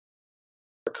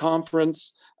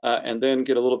conference, and then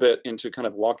get a little bit into kind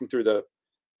of walking through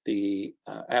the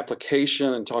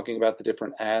application and talking about the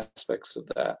different aspects of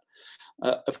that.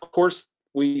 Of course,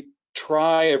 we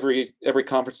try every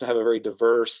conference to have a very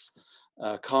diverse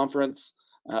conference.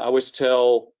 I always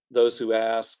tell those who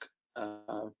ask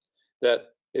that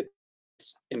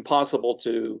it's impossible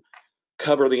to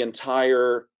cover the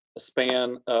entire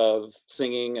span of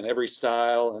singing and every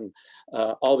style and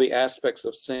all the aspects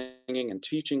of singing and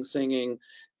teaching singing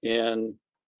in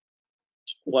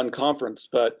one conference.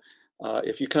 But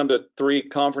if you come to 3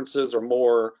 conferences or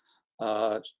more,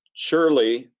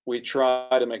 surely we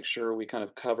try to make sure we kind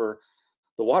of cover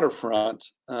the waterfront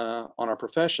on our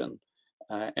profession.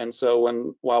 And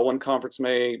so while one conference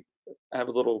may have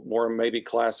a little more maybe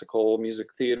classical music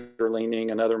theater leaning,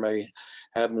 another may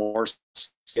have more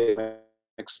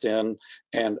mixed in,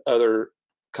 and other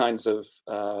kinds of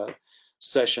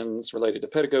sessions related to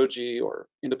pedagogy or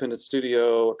independent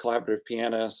studio or collaborative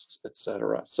pianists,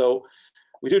 etc. So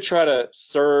we do try to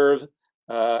serve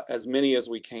as many as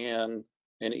we can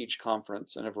in each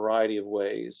conference in a variety of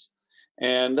ways.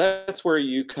 And that's where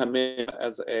you come in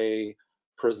as a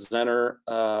presenter.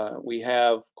 We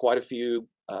have quite a few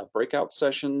breakout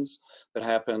sessions that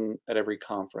happen at every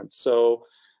conference. So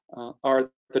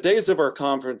the days of our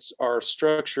conference are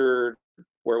structured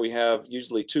where we have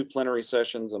usually 2 plenary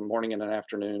sessions, a morning and an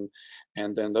afternoon,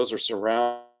 and then those are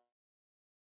surrounded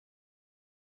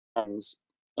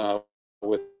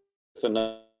with a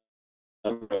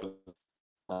number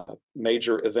of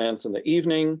major events in the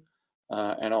evening,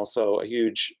 and also a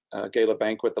huge gala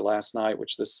banquet the last night,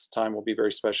 which this time will be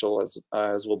very special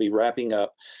as we'll be wrapping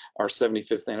up our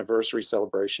 75th anniversary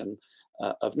celebration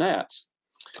of NATS.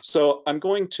 So I'm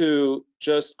going to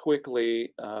just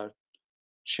quickly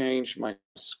change my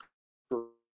screen.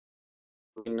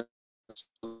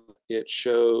 It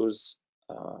shows,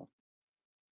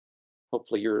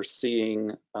 hopefully you're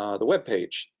seeing the web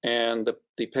page and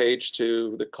the page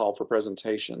to the call for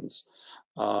presentations.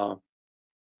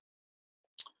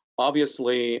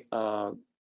 Obviously,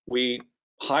 we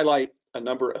highlight a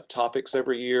number of topics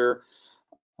every year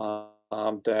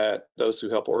that those who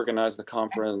help organize the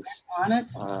conference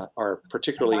are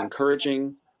particularly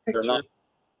encouraging. They're not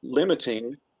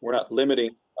limiting, we're not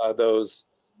limiting those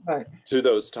to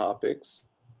those topics.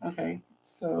 Okay,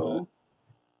 so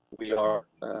we are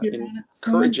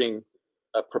encouraging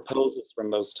proposals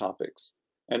from those topics.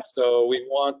 And so we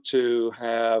want to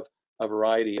have a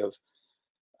variety of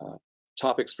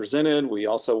topics presented. We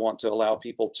also want to allow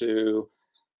people to,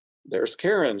 there's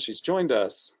Karen, she's joined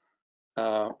us.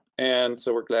 And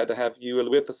so we're glad to have you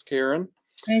with us, Karen.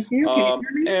 Thank you. Can you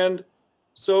hear me? And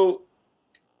so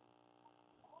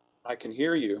I can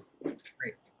hear you.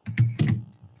 Great.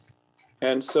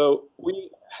 And so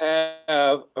we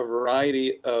have a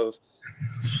variety of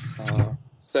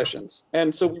sessions.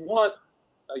 And so we want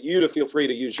you to feel free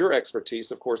to use your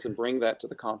expertise, of course, and bring that to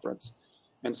the conference.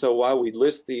 And so while we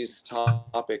list these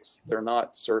topics, they're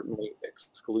not certainly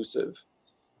exclusive.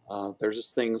 They're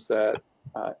just things that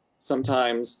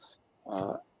sometimes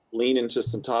lean into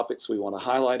some topics we want to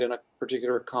highlight in a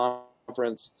particular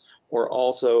conference, or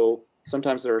also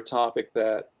sometimes they're a topic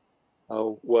that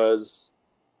was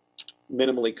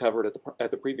minimally covered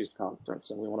at the previous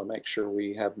conference, and we want to make sure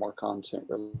we have more content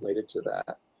related to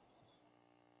that.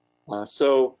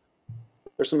 So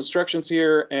there's some instructions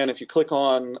here, and if you click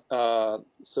on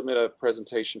submit a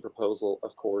presentation proposal,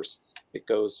 of course, it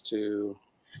goes to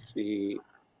the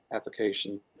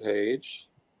application page,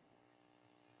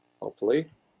 hopefully.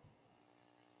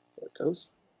 There it goes.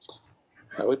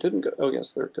 No, it didn't go. Oh,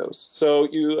 yes, there it goes. So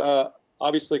you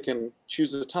obviously can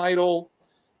choose a title,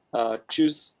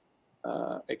 choose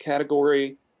a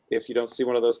category. If you don't see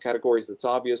one of those categories that's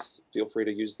obvious, feel free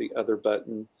to use the other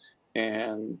button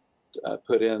and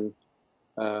put in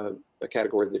a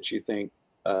category that you think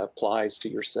applies to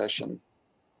your session.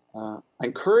 I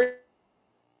encourage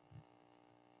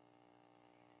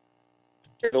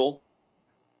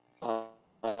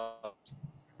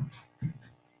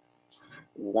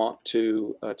want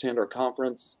to attend our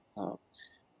conference,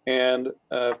 and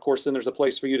of course then there's a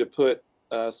place for you to put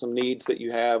some needs that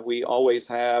you have. We always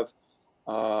have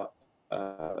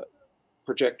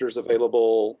projectors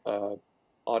available,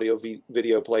 audio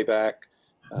video playback,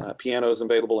 pianos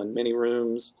available in many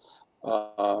rooms,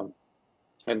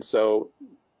 and so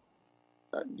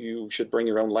you should bring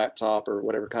your own laptop or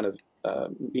whatever kind of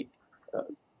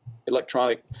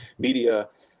electronic media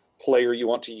player you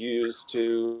want to use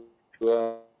to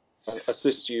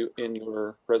assist you in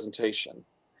your presentation.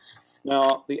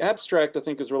 Now, the abstract, I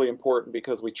think, is really important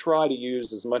because we try to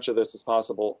use as much of this as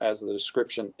possible as the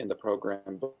description in the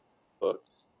program book.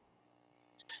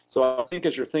 So I think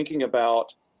as you're thinking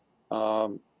about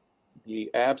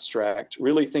the abstract,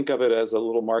 really think of it as a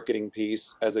little marketing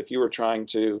piece, as if you were trying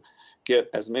to get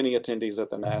as many attendees at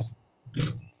the NATS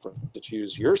to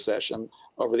choose your session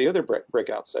over the other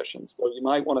breakout sessions. So you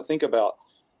might want to think about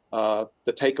the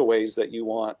takeaways that you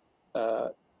want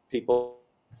people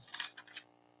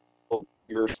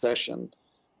your session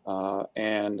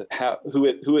and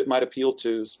who it might appeal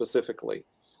to specifically,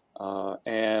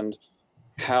 and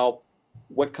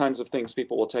what kinds of things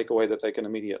people will take away that they can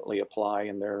immediately apply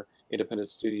in their independent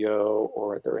studio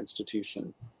or at their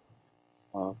institution.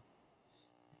 And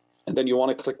then you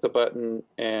want to click the button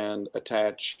and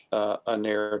attach a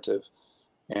narrative,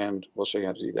 and we'll show you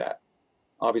how to do that.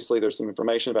 Obviously, there's some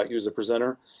information about you as a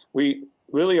presenter. We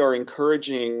really are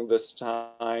encouraging this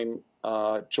time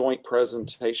joint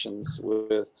presentations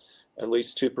with at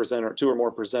least two or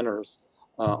more presenters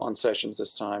on sessions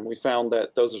this time. We found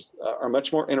that those are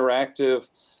much more interactive.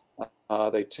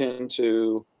 They tend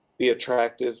to be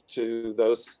attractive to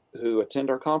those who attend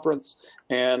our conference,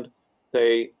 and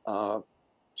they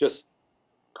just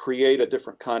create a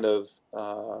different kind of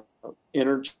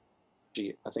energy,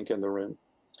 I think, in the room.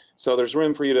 So there's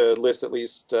room for you to list at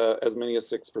least as many as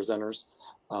 6 presenters.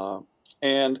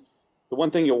 And the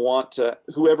one thing you'll want to,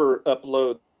 whoever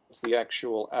uploads the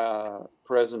actual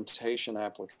presentation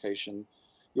application,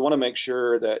 you want to make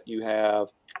sure that you have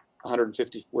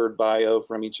 150-word bio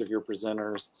from each of your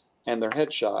presenters and their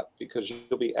headshot, because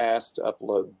you'll be asked to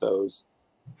upload those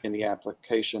in the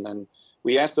application. And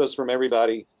we ask those from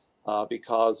everybody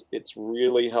because it's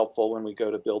really helpful when we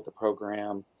go to build the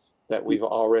program that we've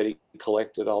already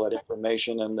collected all that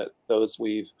information, and that those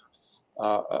we've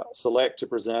select to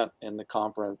present in the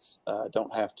conference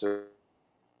don't have to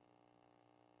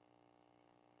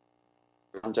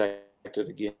contact it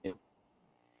again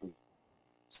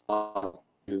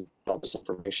to dump this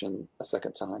information a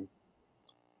second time.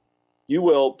 You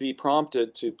will be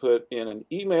prompted to put in an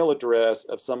email address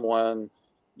of someone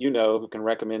you know who can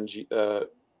recommend you,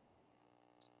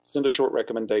 send a short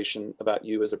recommendation about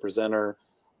you as a presenter,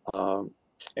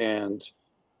 and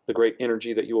the great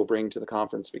energy that you will bring to the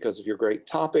conference because of your great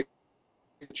topic.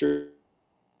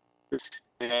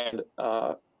 And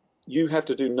you have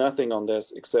to do nothing on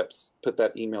this except put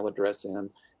that email address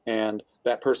in, and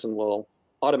that person will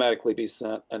automatically be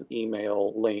sent an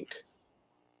email link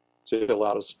to fill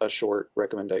out a short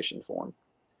recommendation form.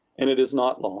 And it is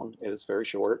not long, it is very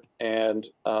short. And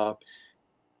so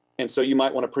you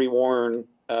might want to pre-warn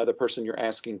the person you're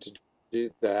asking to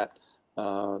do that,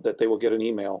 that they will get an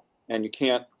email. And you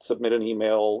can't submit an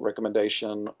email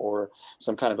recommendation or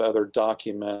some kind of other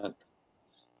document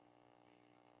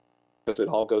because it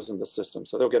all goes in the system.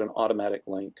 So they'll get an automatic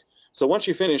link. So once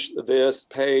you finish this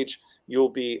page, you'll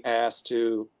be asked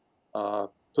to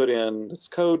put in this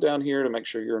code down here to make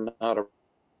sure you're not a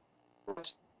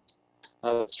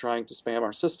that's trying to spam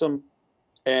our system.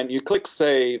 And you click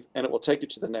save, and it will take you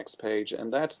to the next page.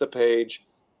 And that's the page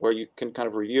where you can kind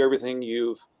of review everything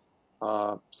you've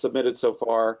submitted so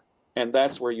far. And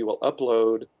that's where you will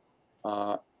upload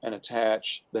and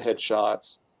attach the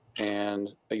headshots and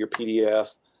your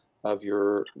PDF of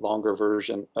your longer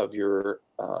version of your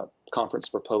conference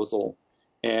proposal.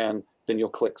 And then you'll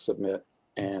click submit,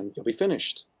 and you'll be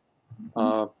finished.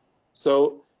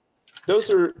 So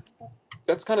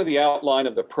that's kind of the outline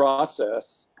of the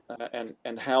process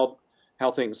and how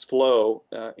things flow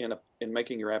in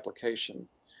making your application.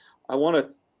 I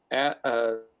want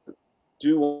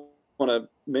to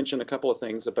mention a couple of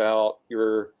things about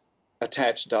your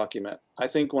attached document. I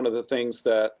think one of the things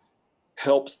that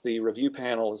helps the review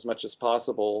panel as much as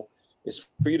possible is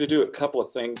for you to do a couple of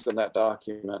things in that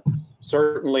document.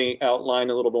 Certainly outline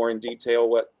a little more in detail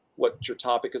what your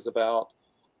topic is about,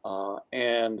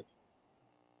 and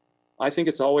I think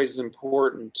it's always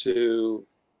important to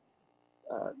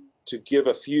give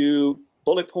a few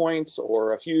bullet points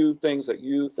or a few things that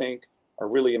you think are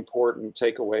really important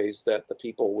takeaways that the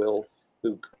people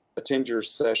who attend your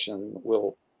session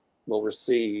will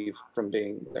receive from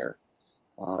being there.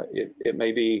 It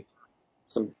may be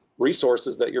some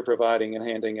resources that you're providing and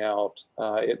handing out.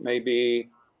 It may be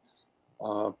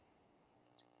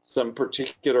some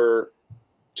particular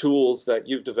tools that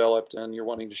you've developed and you're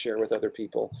wanting to share with other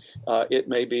people. It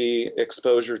may be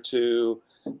exposure to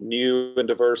new and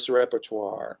diverse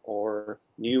repertoire or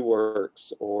new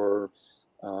works or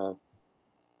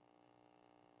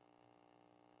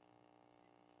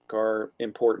are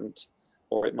important,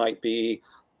 or it might be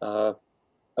a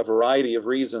variety of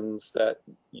reasons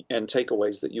and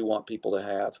takeaways that you want people to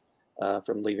have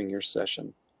from leaving your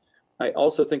session. I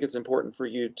also think it's important for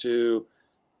you to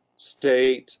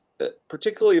state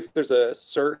particularly if there's a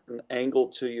certain angle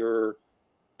to your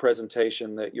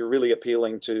presentation that you're really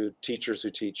appealing to teachers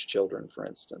who teach children, for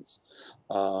instance.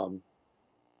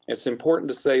 It's important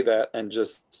to say that and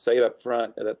just say it up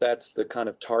front that that's the kind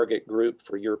of target group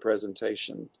for your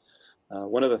presentation.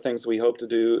 One of the things we hope to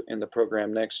do in the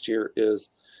program next year is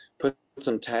put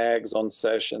some tags on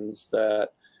sessions that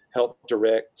help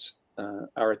direct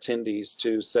our attendees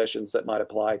to sessions that might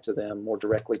apply to them more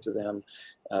directly to them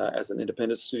as an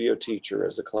independent studio teacher,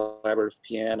 as a collaborative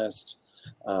pianist,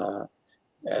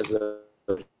 as a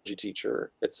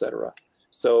teacher, etc.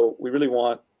 So we really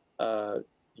want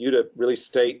you to really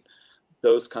state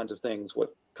those kinds of things,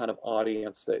 what kind of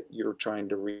audience that you're trying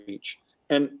to reach.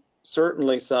 And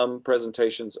certainly some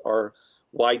presentations are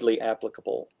widely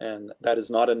applicable, and that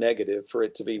is not a negative for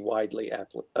it to be widely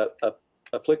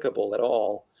applicable at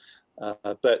all.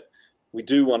 But we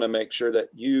do want to make sure that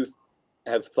you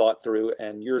have thought through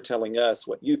and you're telling us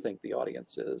what you think the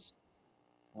audience is.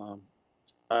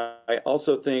 I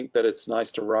also think that it's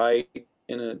nice to write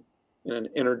in an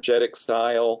energetic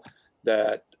style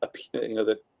that,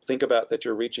 that think about that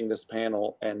you're reaching this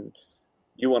panel and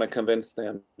you want to convince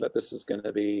them that this is going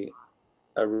to be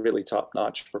a really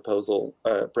top-notch proposal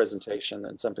presentation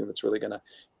and something that's really going to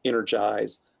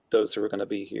energize those who are going to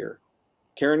be here.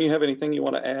 Karen, you have anything you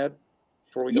want to add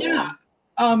before we go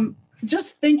on?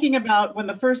 Just thinking about when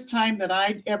the first time that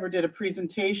I ever did a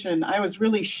presentation, I was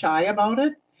really shy about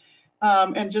it.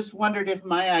 And just wondered if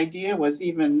my idea was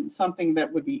even something that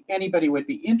anybody would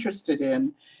be interested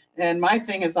in. And my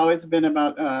thing has always been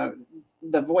about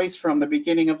the voice from the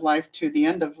beginning of life to the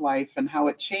end of life and how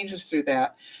it changes through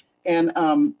that.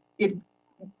 And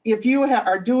if you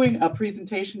are doing a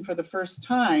presentation for the first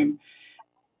time,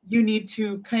 you need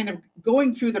to kind of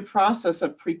going through the process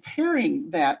of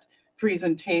preparing that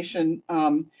presentation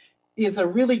is a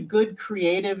really good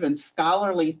creative and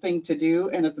scholarly thing to do,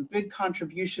 and it's a big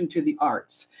contribution to the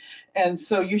arts. And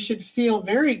so you should feel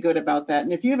very good about that.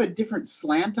 And if you have a different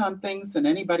slant on things than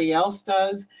anybody else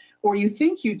does, or you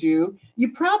think you do,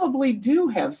 you probably do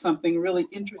have something really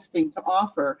interesting to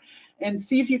offer. And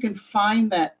see if you can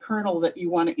find that kernel that you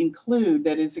want to include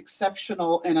that is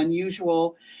exceptional and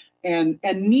unusual and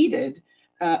needed.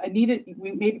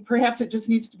 Maybe perhaps it just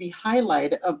needs to be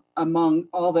highlighted among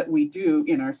all that we do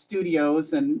in our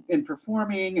studios and in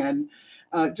performing, and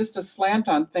just a slant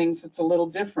on things that's a little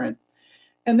different.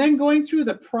 And then going through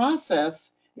the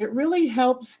process, it really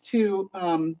helps to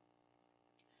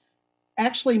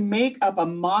actually make up a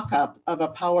mock-up of a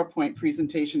PowerPoint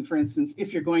presentation, for instance,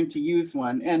 if you're going to use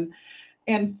one,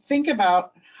 and think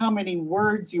about how many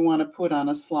words you want to put on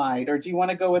a slide, or do you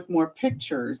want to go with more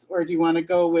pictures, or do you want to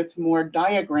go with more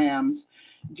diagrams?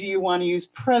 Do you want to use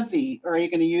Prezi, or are you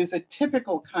going to use a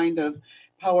typical kind of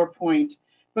PowerPoint?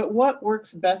 But what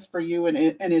works best for you and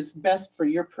is best for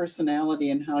your personality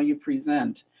and how you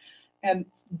present? And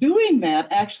doing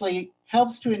that actually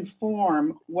helps to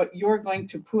inform what you're going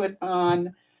to put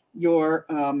on your,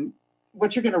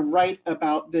 what you're going to write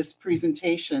about this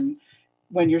presentation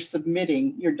when you're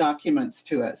submitting your documents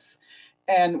to us.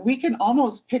 And we can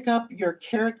almost pick up your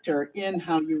character in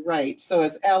how you write. So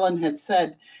as Alan had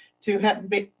said, to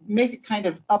make it kind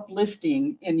of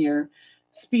uplifting in your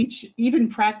speech, even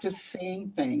practice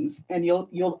saying things, and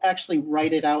you'll actually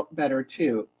write it out better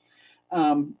too.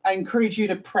 I encourage you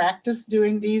to practice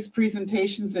doing these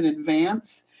presentations in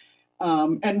advance.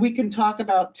 And we can talk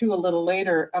about too a little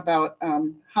later about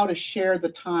how to share the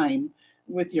time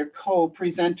with your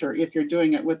co-presenter if you're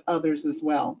doing it with others as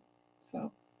well.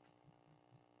 So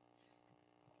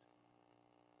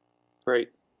great.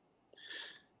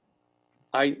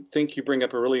 I think you bring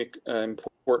up a really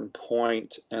important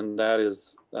point, and that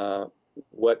is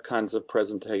what kinds of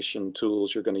presentation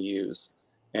tools you're going to use.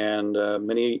 And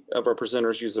many of our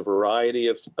presenters use a variety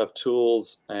of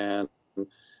tools and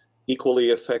equally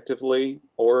effectively,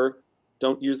 or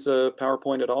don't use a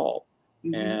PowerPoint at all.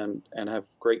 And have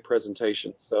great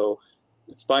presentations. So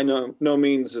it's by no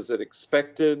means is it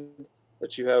expected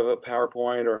that you have a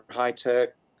PowerPoint or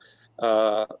high-tech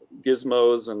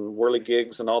gizmos and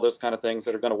whirligigs and all those kind of things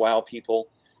that are going to wow people.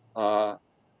 Wow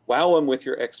them with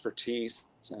your expertise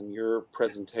and your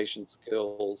presentation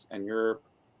skills and your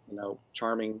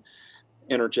charming,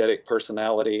 energetic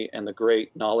personality and the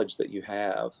great knowledge that you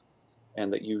have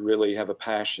and that you really have a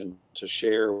passion to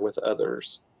share with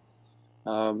others.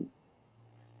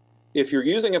 If you're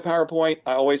using a PowerPoint,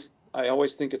 I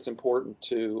always think it's important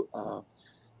to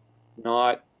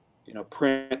not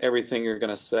print everything you're going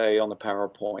to say on the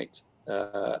PowerPoint.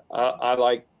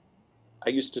 I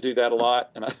used to do that a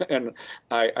lot, and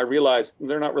I realized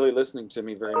they're not really listening to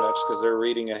me very much because they're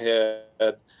reading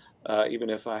ahead, even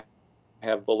if I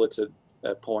have bulleted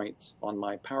points on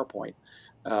my PowerPoint.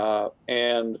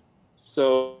 And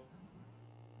so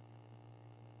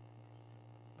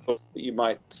you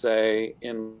might say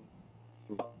in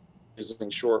using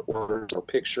short words or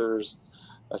pictures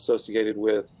associated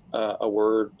with a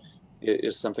word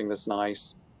is something that's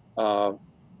nice.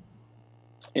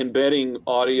 Embedding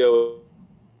audio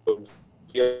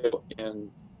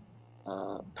in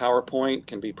PowerPoint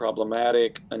can be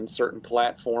problematic in certain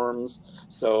platforms,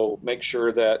 so make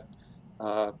sure that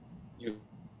you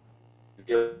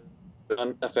get it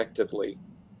done effectively,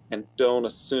 and don't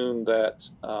assume that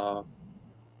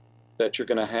that you're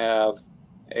going to have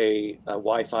a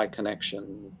Wi-Fi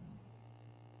connection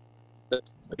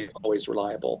that's always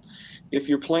reliable. If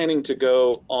you're planning to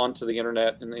go onto the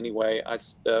internet in any way,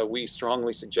 we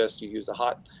strongly suggest you use a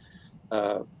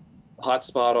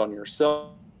hotspot on your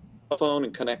cell phone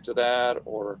and connect to that,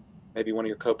 or maybe one of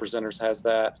your co-presenters has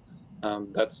that.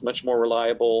 That's much more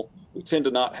reliable. We tend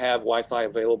to not have Wi-Fi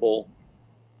available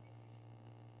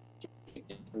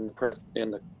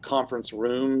in the conference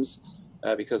rooms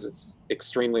because it's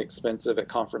extremely expensive at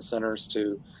conference centers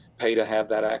to pay to have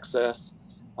that access.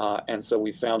 And so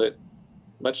we found it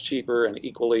much cheaper and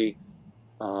equally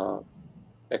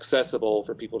accessible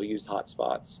for people to use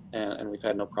hotspots, and we've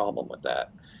had no problem with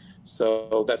that.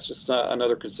 So that's just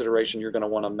another consideration you're going to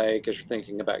want to make as you're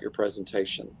thinking about your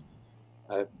presentation.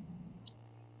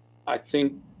 I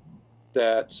think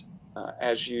that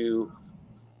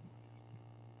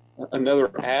another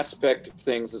aspect of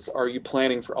things is, are you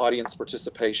planning for audience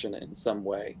participation in some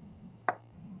way?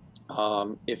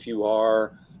 If you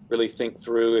are, really think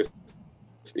through,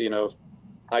 if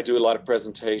I do a lot of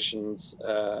presentations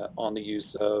on the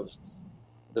use of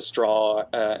the straw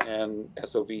and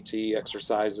SOVT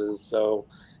exercises. So,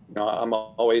 I'm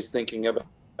always thinking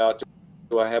about,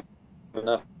 do I have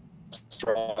enough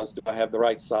straws? Do I have the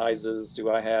right sizes? Do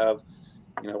I have,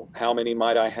 how many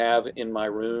might I have in my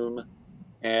room?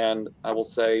 And I will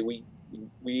say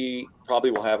we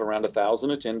probably will have around 1,000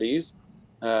 attendees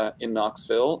in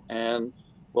Knoxville, and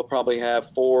we'll probably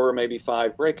have 4, maybe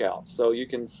 5 breakouts. So you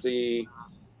can see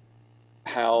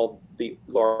how the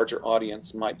larger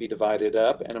audience might be divided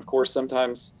up. And of course,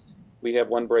 sometimes we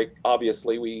have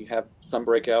obviously we have some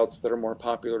breakouts that are more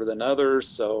popular than others.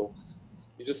 So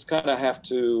you just kind of have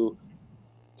to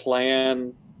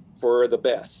plan for the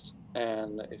best.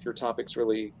 And if your topic's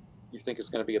really, you think is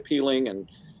going to be appealing, and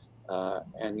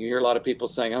you hear a lot of people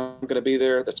saying, I'm going to be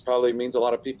there, that's probably means a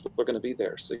lot of people are going to be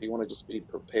there. So you want to just be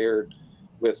prepared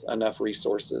with enough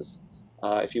resources.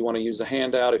 If you want to use a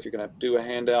handout, if you're going to do a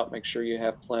handout, make sure you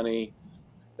have plenty.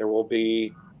 There will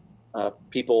be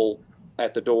people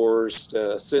at the doors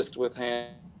to assist with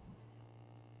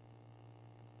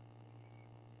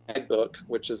Handbook,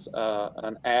 which is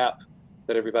an app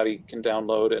that everybody can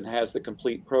download and has the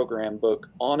complete program book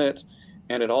on it.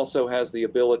 And it also has the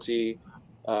ability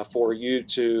for you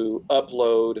to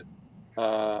upload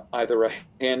either a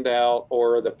handout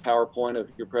or the PowerPoint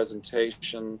of your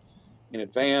presentation in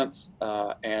advance,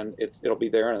 and it'll be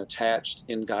there and attached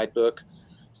in Guidebook.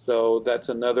 So that's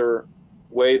another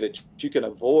way that you can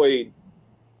avoid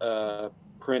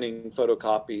printing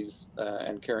photocopies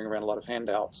and carrying around a lot of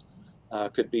handouts.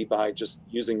 Could be by just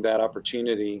using that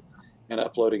opportunity and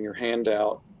uploading your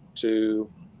handout to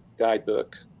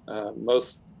Guidebook.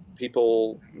 Most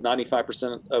people,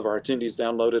 95% of our attendees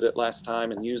downloaded it last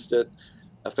time and used it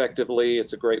effectively.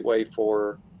 It's a great way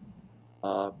for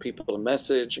people to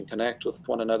message and connect with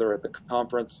one another at the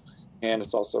conference, and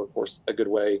it's also, of course, a good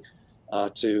way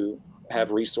to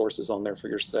have resources on there for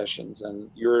your sessions.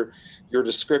 And your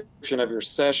description of your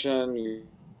session,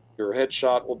 your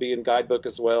headshot will be in Guidebook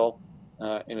as well,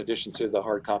 in addition to the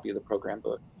hard copy of the program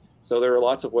book. So there are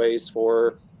lots of ways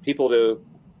for people to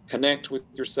connect with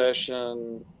your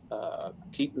session,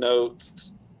 keep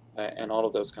notes, and all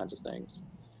of those kinds of things.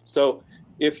 So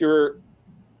if you're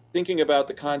thinking about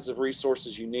the kinds of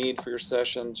resources you need for your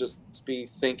session, just be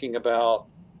thinking about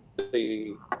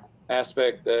the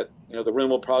aspect that, the room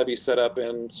will probably be set up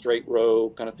in straight row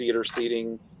kind of theater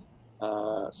seating.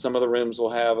 Some of the rooms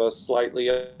will have a slightly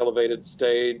elevated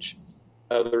stage.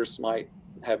 Others might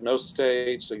have no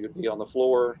stage, so you'd be on the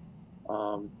floor.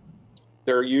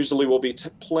 There usually will be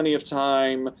plenty of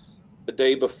time the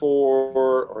day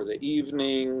before or the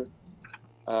evening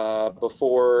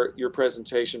before your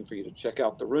presentation for you to check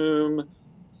out the room,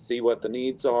 see what the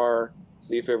needs are,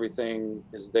 see if everything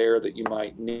is there that you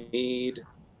might need.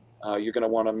 You're going to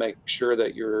want to make sure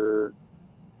that you're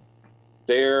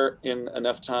there in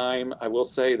enough time. I will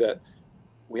say that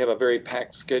we have a very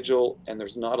packed schedule, and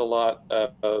there's not a lot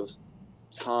of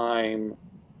time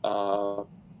for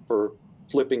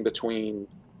flipping between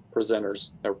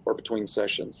presenters or between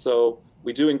sessions. So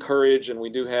we do encourage, and we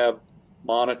do have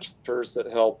monitors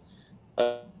that help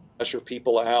usher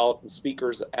people out and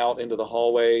speakers out into the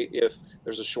hallway if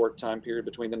there's a short time period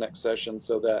between the next session,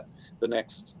 so that the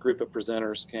next group of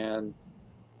presenters can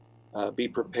be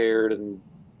prepared and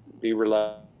be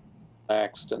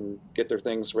relaxed and get their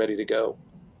things ready to go.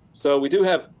 So we do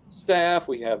have staff,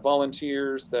 we have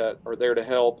volunteers that are there to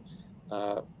help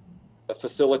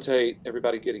facilitate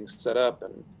everybody getting set up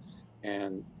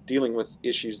and dealing with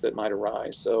issues that might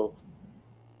arise. So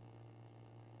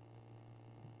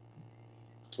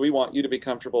we want you to be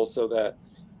comfortable so that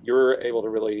you're able to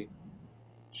really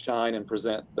shine and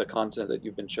present the content that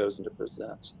you've been chosen to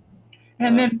present.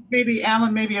 And then maybe,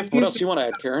 Alan, maybe a few What else do you want to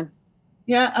add, Karen?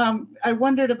 Yeah, I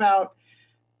wondered about,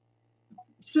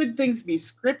 should things be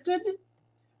scripted,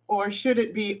 or should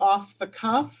it be off the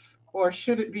cuff, or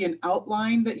should it be an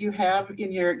outline that you have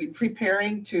in your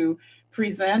preparing to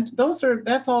present?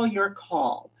 That's all your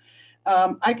call.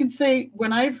 I can say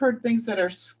when I've heard things that are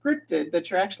scripted, that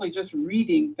you're actually just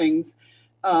reading things,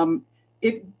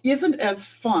 it isn't as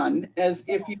fun as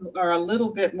if you are a little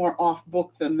bit more off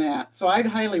book than that. So I'd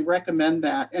highly recommend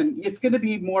that, and it's going to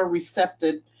be more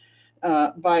received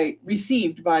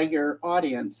by your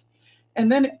audience. And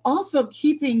then also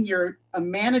keeping your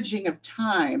managing of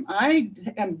time. I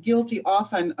am guilty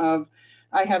often of,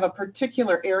 I have a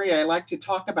particular area I like to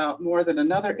talk about more than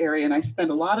another area, and I spend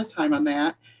a lot of time on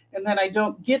that. And then I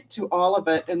don't get to all of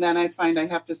it, and then I find I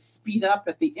have to speed up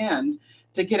at the end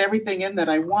to get everything in that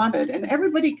I wanted. And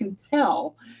everybody can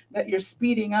tell that you're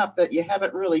speeding up, that you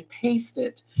haven't really paced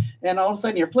it. And all of a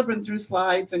sudden you're flipping through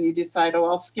slides and you decide, oh,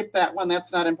 I'll skip that one,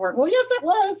 that's not important. Well, yes, it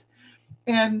was.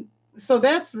 And so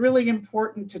that's really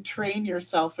important to train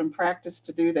yourself and practice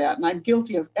to do that. And I'm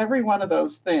guilty of every one of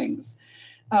those things.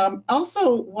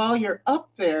 Also, while you're up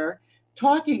there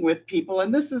talking with people,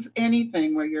 and this is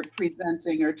anything where you're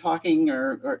presenting or talking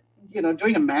or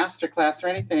doing a master class or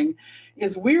anything,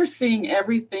 is we're seeing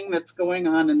everything that's going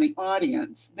on in the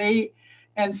audience.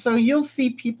 And so you'll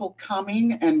see people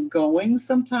coming and going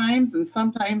sometimes, and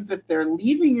sometimes if they're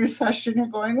leaving your session, you're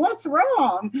going, what's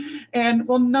wrong? And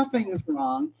well, nothing's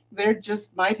wrong. They're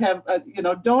just might have,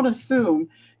 don't assume.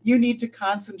 You need to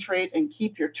concentrate and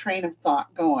keep your train of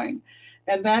thought going.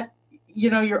 And that, you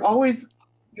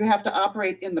have to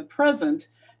operate in the present,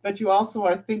 but you also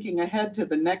are thinking ahead to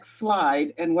the next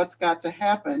slide and what's got to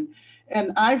happen.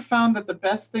 And I've found that the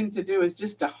best thing to do is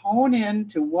just to hone in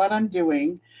to what I'm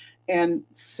doing and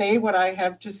say what I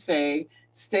have to say,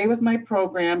 stay with my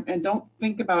program, and don't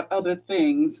think about other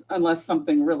things unless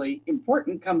something really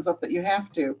important comes up that you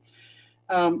have to.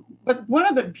 But one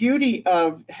of the beauty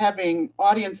of having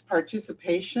audience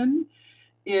participation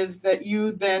is that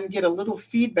you then get a little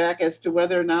feedback as to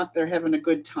whether or not they're having a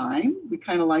good time. We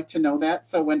kind of like to know that.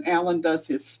 So when Alan does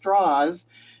his straws,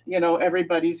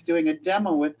 everybody's doing a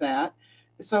demo with that.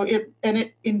 So it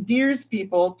endears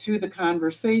people to the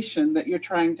conversation that you're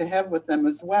trying to have with them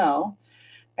as well.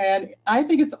 And I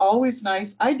think it's always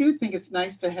nice. I do think it's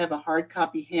nice to have a hard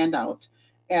copy handout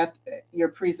at your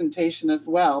presentation as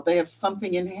well. They have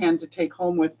something in hand to take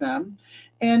home with them.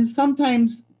 And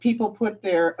sometimes people put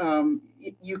their,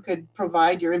 you could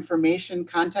provide your information,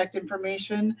 contact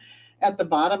information at the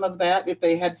bottom of that if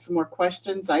they had some more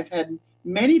questions. I've had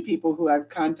many people who I've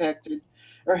contacted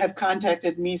or have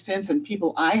contacted me since, and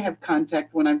people I have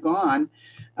contacted when I've gone,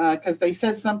 because they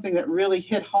said something that really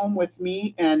hit home with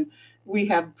me, and we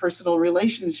have personal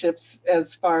relationships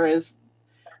as far as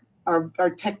our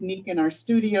technique in our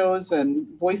studios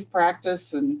and voice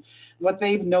practice and what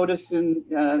they've noticed in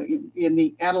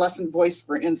the adolescent voice,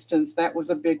 for instance. That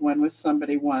was a big one with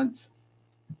somebody once.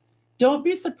 Don't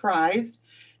be surprised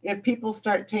if people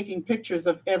start taking pictures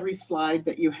of every slide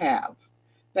that you have.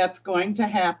 That's going to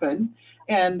happen,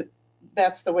 and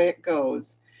that's the way it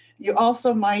goes. You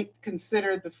also might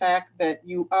consider the fact that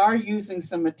you are using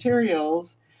some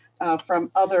materials from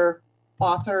other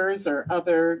authors or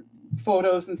other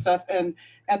photos and stuff, and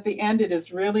at the end it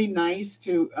is really nice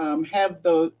to have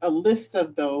a list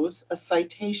of those,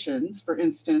 citations, for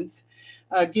instance,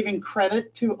 giving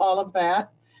credit to all of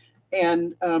that.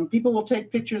 And people will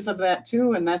take pictures of that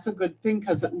too, and that's a good thing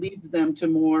because it leads them to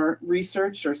more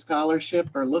research or scholarship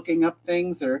or looking up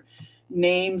things or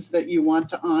names that you want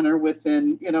to honor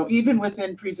within, even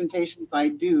within presentations I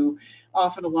do,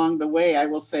 often along the way I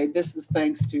will say, this is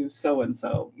thanks to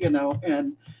so-and-so,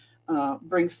 and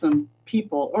bring some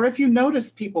people. Or if you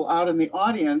notice people out in the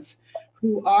audience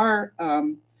who are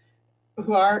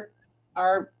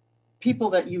people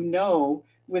that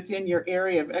within your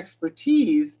area of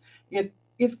expertise,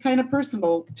 it's kind of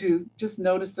personal to just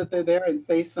notice that they're there and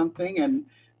say something. And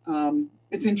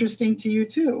it's interesting to you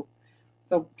too.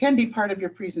 So can be part of your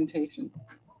presentation.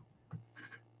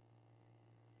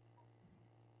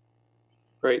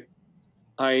 Great.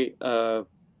 I'd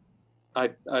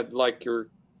like your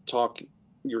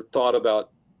thought about,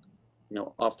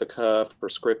 off the cuff or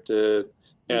scripted.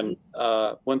 And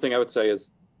one thing I would say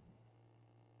is,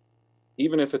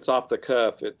 even if it's off the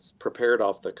cuff, it's prepared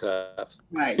off the cuff.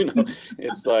 Right.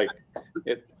 It's like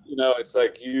it's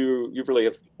like you really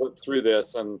have looked through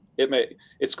this, and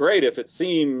it's great if it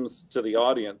seems to the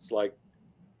audience like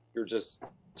you're just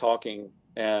talking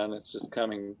and it's just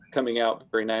coming out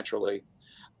very naturally.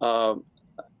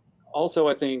 Also,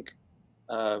 I think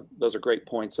those are great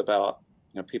points about,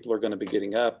 people are going to be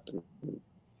getting up and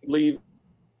leaving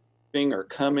or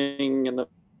coming in the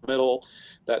middle.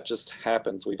 That just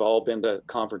happens. We've all been to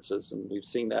conferences and we've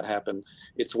seen that happen.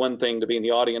 It's one thing to be in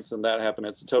the audience and that happen.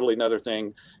 It's totally another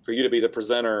thing for you to be the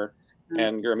presenter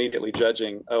and you're immediately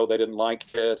judging, oh, they didn't like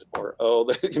it, or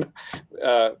oh,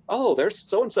 oh, there's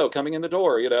so and so coming in the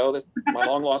door. That's my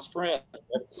long lost friend I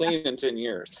haven't seen in 10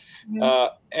 years.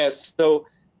 And so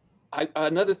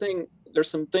another thing, there's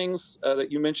some things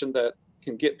that you mentioned that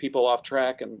can get people off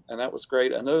track, and that was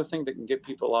great. Another thing that can get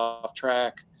people off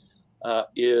track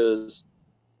is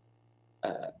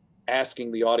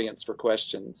asking the audience for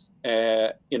questions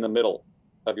in the middle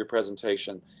of your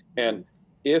presentation. And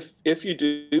if you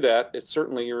do that, it's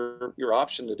certainly your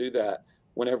option to do that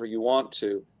whenever you want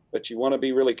to, but you want to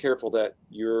be really careful that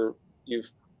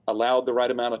you've allowed the right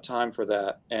amount of time for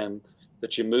that, and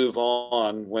that you move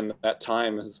on when that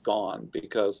time is gone,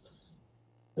 because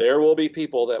there will be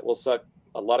people that will suck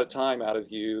a lot of time out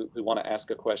of you who want to ask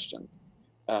a question.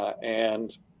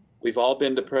 And we've all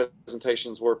been to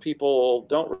presentations where people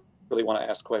don't really want to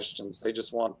ask questions. They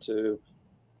just want to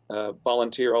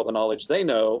volunteer all the knowledge they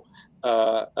know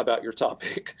about your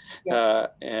topic,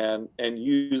 and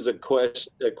use a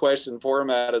question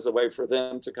format as a way for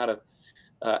them to kind of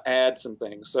add some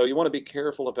things. So you want to be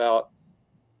careful about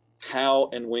how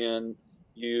and when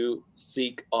you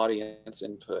seek audience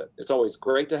input. It's always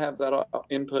great to have that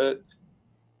input,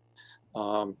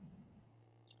 and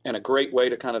a great way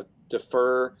to kind of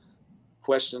defer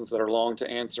questions that are long to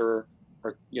answer,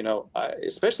 or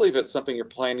especially if it's something you're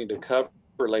planning to cover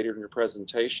later in your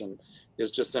presentation,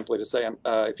 is just simply to say,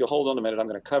 if you'll hold on a minute, I'm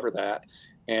going to cover that,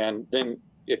 and then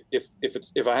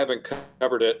if I haven't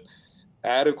covered it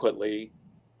adequately,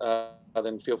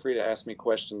 then feel free to ask me a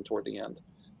question toward the end.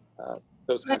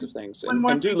 Those kinds of things,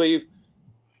 and do leave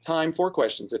time for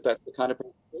questions if that's the kind of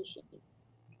presentation.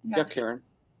 Yeah, Karen.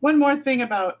 One more thing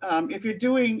about if you're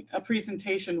doing a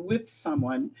presentation with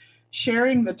someone,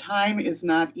 sharing the time is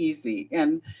not easy,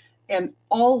 and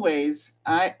always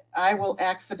I will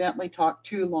accidentally talk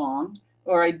too long,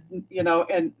 or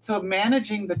and so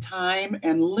managing the time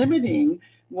and limiting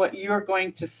what you're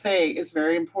going to say is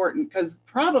very important, because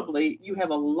probably you have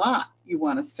a lot you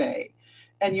want to say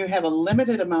and you have a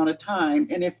limited amount of time.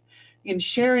 And if in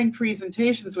sharing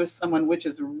presentations with someone, which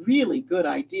is a really good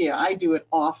idea, I do it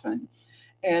often.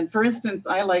 And for instance,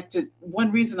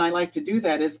 one reason I like to do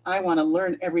that is I want to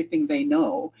learn everything they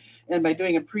know. And by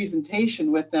doing a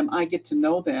presentation with them, I get to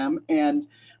know them, and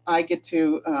I get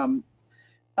to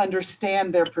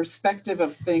understand their perspective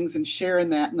of things and share in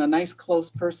that in a nice, close,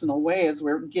 personal way as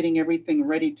we're getting everything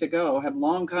ready to go. Have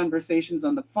long conversations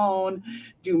on the phone,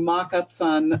 do mock-ups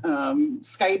on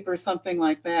Skype or something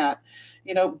like that.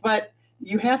 But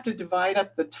you have to divide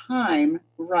up the time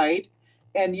right,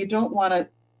 and you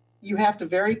have to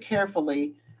very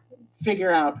carefully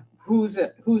figure out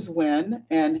who's when,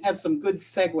 and have some good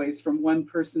segues from one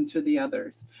person to the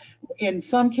others. In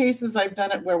some cases, I've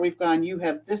done it where we've gone, you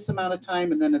have this amount of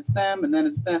time, and then it's them, and then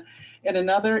it's them. In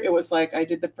another, it was like I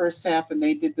did the first half and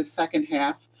they did the second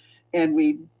half, and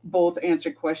we both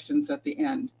answered questions at the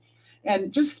end.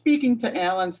 And just speaking to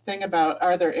Alan's thing about,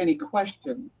 are there any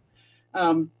questions?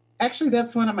 Actually,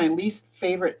 that's one of my least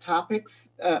favorite topics,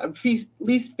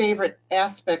 least favorite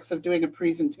aspects of doing a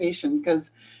presentation,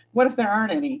 because what if there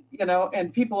aren't any,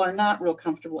 and people are not real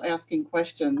comfortable asking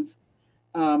questions.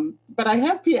 But I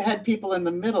have had people in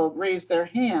the middle raise their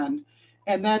hand,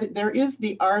 and that there is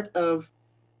the art of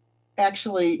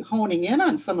actually honing in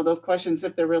on some of those questions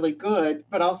if they're really good,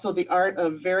 but also the art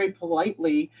of very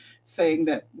politely saying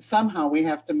that somehow we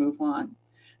have to move on.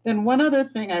 Then one other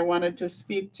thing I wanted to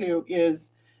speak to is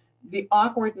the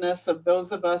awkwardness of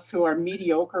those of us who are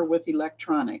mediocre with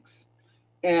electronics.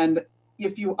 And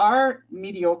if you are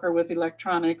mediocre with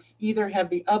electronics, either have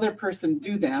the other person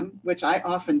do them, which I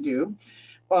often do,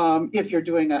 if you're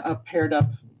doing a paired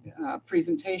up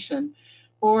presentation,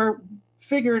 or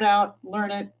figure it out,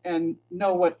 learn it, and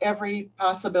know what every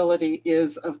possibility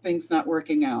is of things not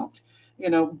working out. You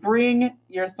know, bring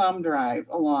your thumb drive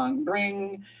along,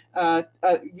 bring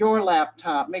your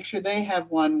laptop, make sure they have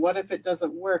one. What if it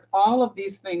doesn't work? All of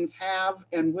these things have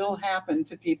and will happen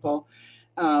to people.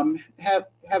 Have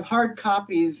hard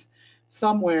copies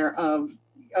somewhere of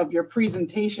your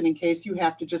presentation in case you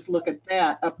have to just look at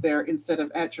that up there instead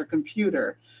of at your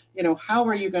computer. You know, how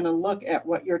are you going to look at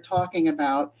what you're talking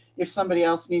about if somebody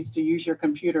else needs to use your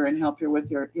computer and help you with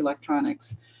your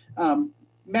electronics?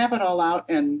 Map it all out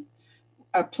and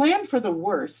plan for the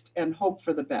worst and hope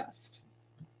for the best.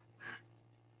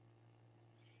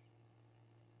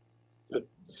 Good.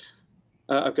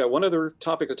 I've got one other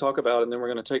topic to talk about, and then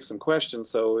we're going to take some questions.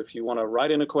 So if you want to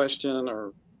write in a question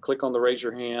or click on the raise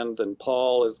your hand, then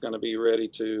Paul is going to be ready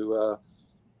to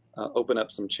open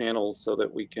up some channels so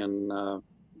that we can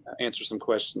answer some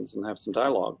questions and have some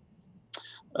dialogue.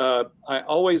 I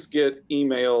always get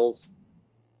emails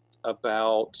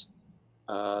about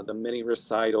the mini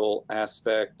recital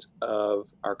aspect of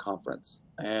our conference.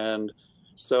 And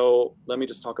so let me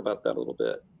just talk about that a little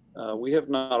bit. We have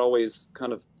not always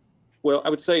well,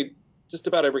 I would say just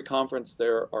about every conference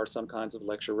there are some kinds of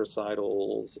lecture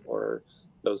recitals or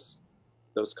those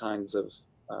kinds of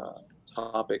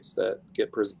topics that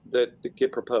get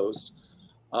proposed.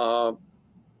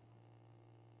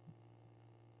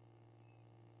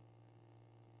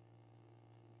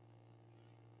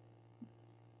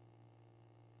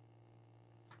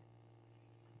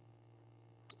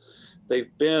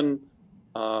 They've been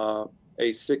a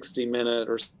 60-minute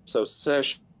or so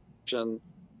session,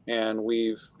 and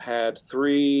we've had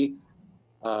 3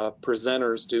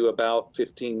 presenters do about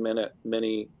 15-minute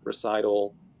mini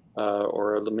recital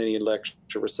or a mini lecture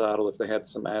recital if they had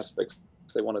some aspects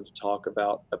they wanted to talk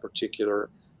about a particular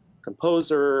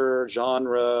composer,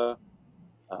 genre,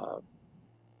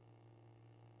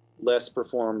 less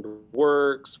performed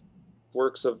works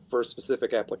for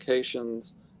specific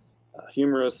applications,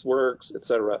 humorous works,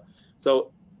 etc.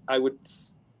 So I would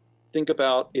think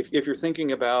about, if you're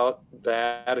thinking about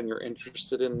that and you're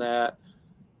interested in that,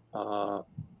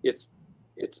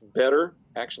 it's better,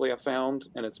 actually, I found,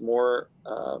 and it's more,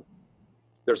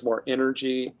 there's more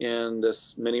energy in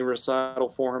this mini recital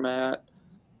format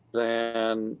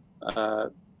than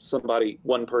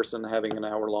one person having an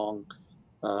hour-long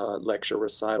lecture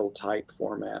recital type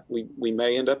format. We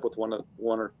may end up with one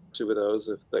or two of those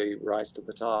if they rise to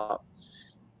the top.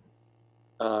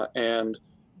 And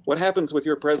what happens with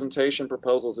your presentation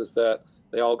proposals is that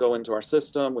they all go into our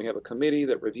system. We have a committee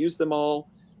that reviews them all.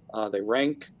 They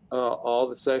rank all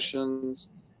the sessions,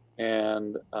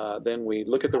 and then we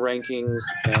look at the rankings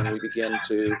and we begin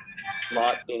to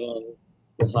slot in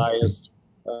the highest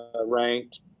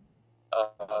ranked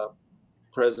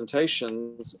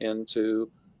presentations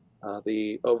into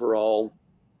the overall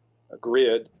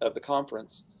grid of the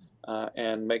conference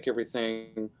and make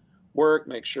everything work,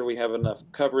 make sure we have enough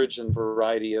coverage and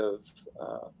variety of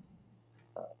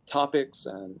topics,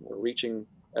 and we're reaching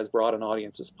as broad an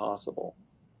audience as possible.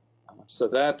 So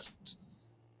that's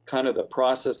kind of the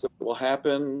process that will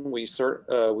happen.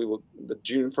 The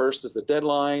June 1st is the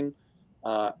deadline,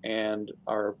 and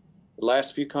our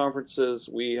last few conferences,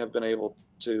 we have been able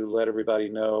to let everybody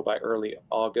know by early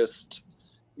August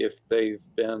if they've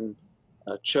been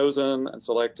chosen and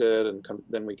selected, and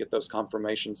then we get those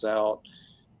confirmations out.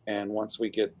 And once we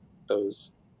get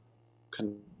those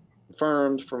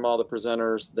confirmed from all the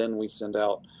presenters, then we send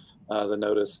out the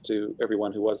notice to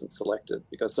everyone who wasn't selected,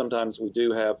 because sometimes we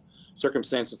do have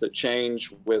circumstances that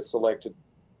change with selected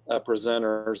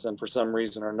presenters, and for some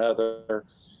reason or another,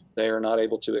 they are not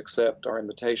able to accept our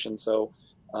invitation. So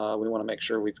we want to make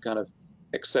sure we've kind of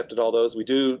accepted all those. We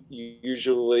do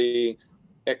usually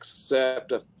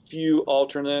accept a few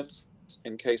alternates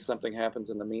in case something happens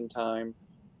in the meantime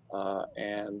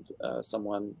and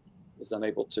someone is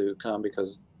unable to come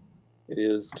because it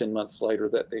is 10 months later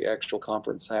that the actual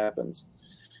conference happens.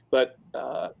 But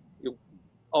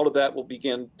all of that will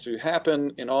begin to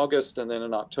happen in August, and then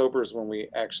in October is when we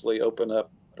actually open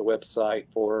up the website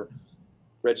for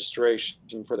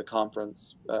registration for the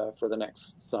conference for the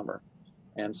next summer.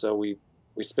 And so we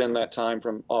spend that time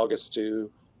from August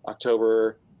to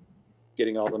October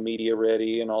getting all the media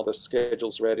ready and all the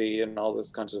schedules ready and all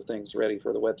those kinds of things ready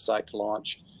for the website to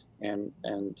launch, and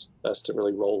us to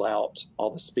really roll out all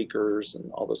the speakers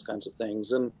and all those kinds of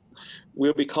things. And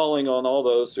we'll be calling on all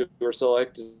those who are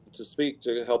selected to speak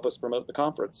to help us promote the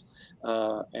conference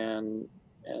and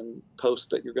post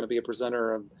that you're going to be a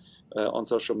presenter on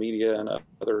social media and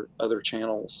other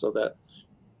channels, so that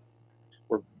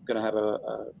we're going to have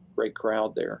a great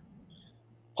crowd there.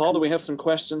 Paul, do we have some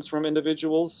questions from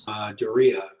individuals?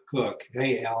 Doria Cook.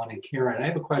 Hey, Alan and Karen, I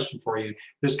have a question for you.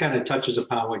 This kind of touches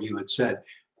upon what you had said.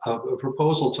 A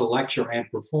proposal to lecture and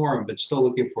perform, but still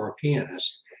looking for a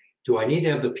pianist. Do I need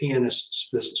to have the pianist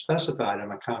specified on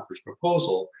my conference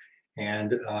proposal?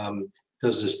 And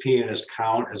does this pianist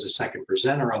count as a second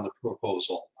presenter on the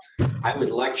proposal? I would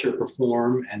lecture,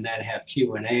 perform, and then have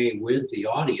Q&A with the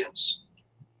audience.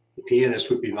 The pianist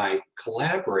would be my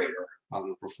collaborator on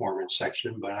the performance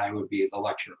section, but I would be the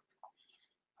lecturer.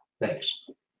 Thanks.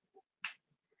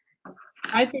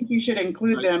 I think you should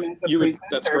include them as a presenter.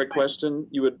 That's a great question.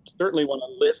 You would certainly want to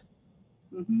list.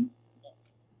 Mm-hmm.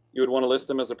 You would want to list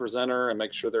them as a presenter and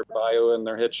make sure their bio and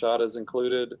their headshot is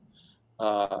included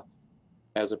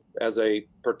as a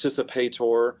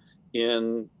participator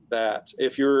in that.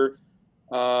 If you're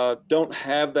don't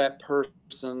have that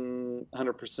person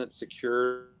 100%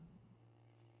 secure,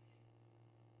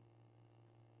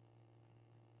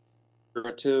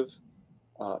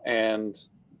 and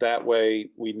that way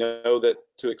we know that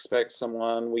to expect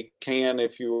someone. We can,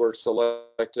 if you were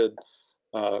selected,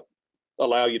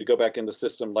 allow you to go back in the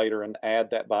system later and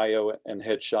add that bio and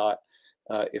headshot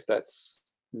if that's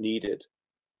needed.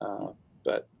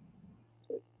 But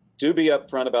do be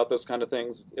upfront about those kind of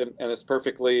things, and it's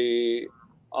perfectly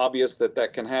obvious that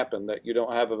that can happen, that you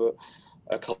don't have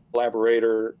a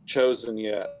collaborator chosen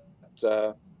yet.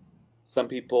 Some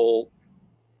people,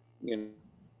 you know,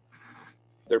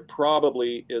 there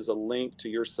probably is a link to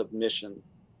your submission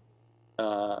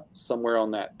somewhere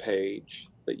on that page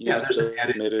that you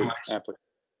submitted application.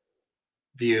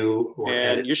 View or and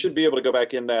edit. You should be able to go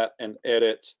back in that and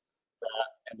edit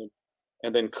that,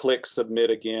 and then click submit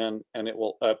again, and it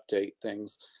will update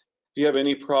things. If you have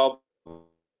any problem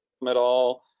at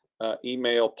all,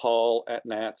 email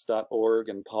paul@nats.org,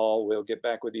 and Paul will get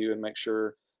back with you and make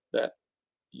sure that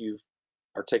you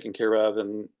are taken care of.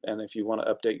 And if you want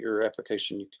to update your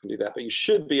application, you can do that. But you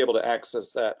should be able to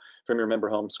access that from your member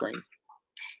home screen.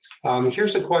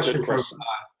 Here's a question from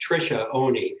Tricia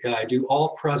Oni. Do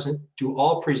all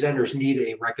presenters need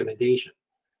a recommendation?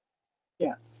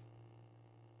 Yes.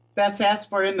 That's asked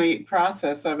for in the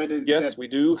process of it. Yes, we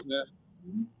do.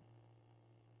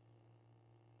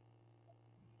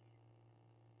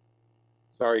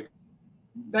 Sorry.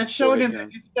 That's showed in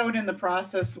it's showed in the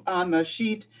process on the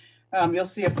sheet. You'll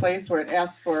see a place where it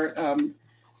asks for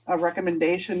a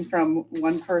recommendation from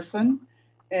one person,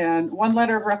 and one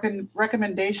letter of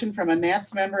recommendation from a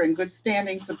NATS member in good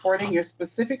standing supporting your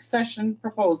specific session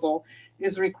proposal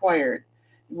is required.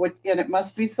 And it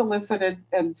must be solicited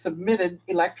and submitted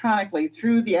electronically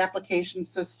through the application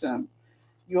system.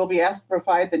 You will be asked to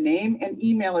provide the name and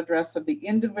email address of the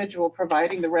individual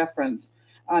providing the reference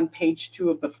on page 2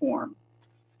 of the form.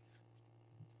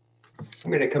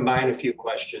 I'm going to combine a few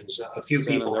questions. A few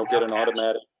people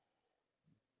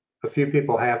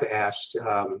have asked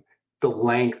the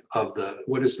length of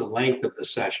what is the length of the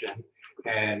session,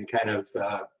 and kind of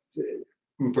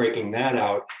breaking that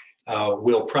out.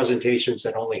 Will presentations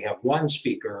that only have one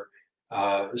speaker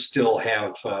still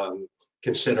have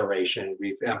consideration?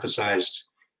 We've emphasized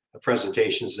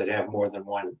presentations that have more than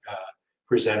one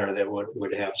presenter that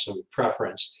would have some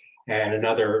preference. And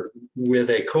another,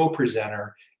 with a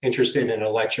co-presenter interested in a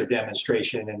lecture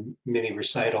demonstration and mini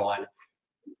recital on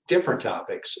different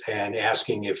topics, and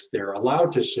asking if they're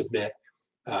allowed to submit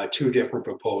 2 different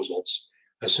proposals.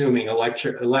 Assuming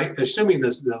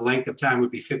the length of time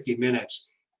would be 50 minutes,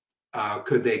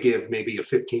 could they give maybe a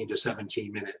 15 to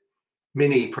 17 minute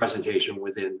mini presentation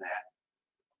within that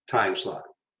time slot?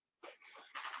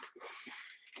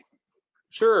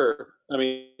 Sure. I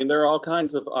mean, there are all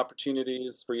kinds of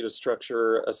opportunities for you to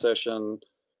structure a session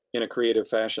in a creative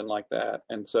fashion like that.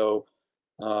 And so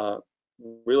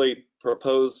really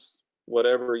propose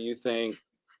whatever you think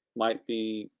might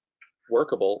be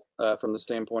workable from the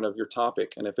standpoint of your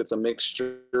topic. And if it's a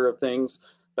mixture of things,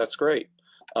 that's great.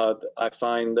 I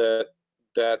find that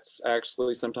that's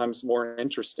actually sometimes more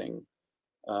interesting,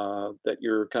 that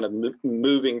you're kind of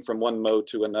moving from one mode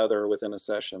to another within a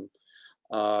session.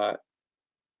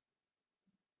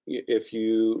 If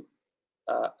you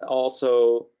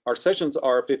also, our sessions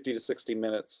are 50 to 60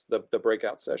 minutes, the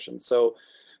breakout sessions. So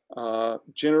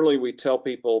generally we tell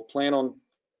people plan on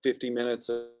 50 minutes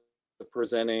of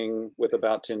presenting with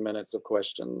about 10 minutes of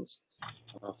questions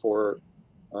for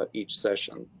each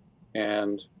session.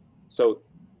 And so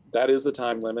that is the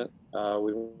time limit.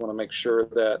 We want to make sure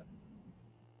that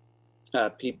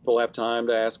people have time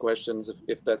to ask questions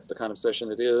if that's the kind of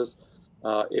session it is.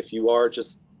 If you are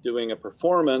just doing a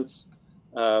performance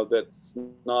that's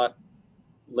not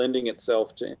lending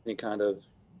itself to any kind of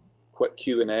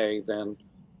Q&A, then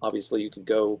obviously, you could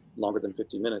go longer than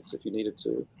 50 minutes if you needed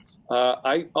to.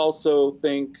 I also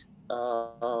think,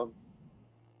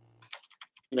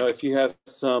 if you have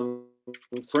some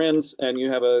friends and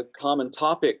you have a common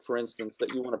topic, for instance,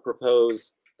 that you want to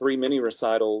propose 3 mini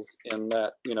recitals in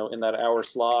that, in that hour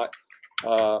slot,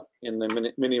 in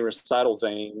the mini recital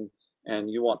vein,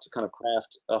 and you want to kind of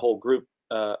craft a whole group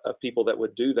of people that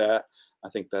would do that, I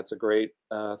think that's a great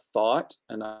thought,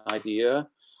 an idea.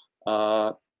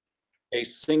 A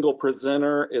single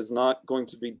presenter is not going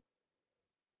to be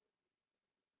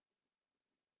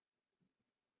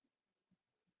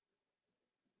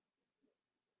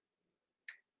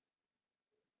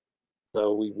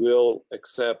so we will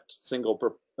accept single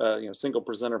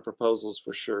presenter proposals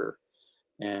for sure,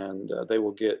 and they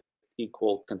will get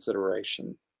equal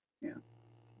consideration. Yeah.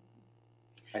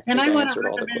 And I want to answered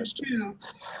all the recommend questions. too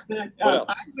that I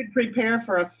would prepare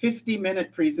for a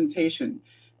 50-minute presentation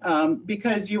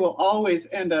because you will always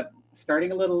end up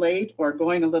starting a little late or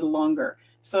going a little longer.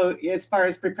 So as far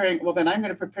as preparing, well, then I'm going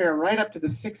to prepare right up to the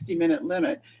 60-minute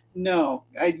limit. No,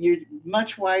 you're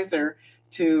much wiser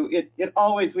to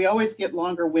we always get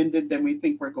longer winded than we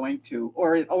think we're going to,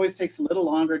 or it always takes a little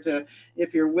longer to,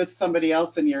 if you're with somebody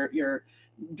else and you're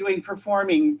doing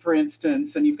performing, for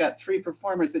instance, and you've got 3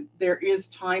 performers, there is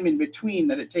time in between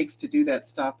that it takes to do that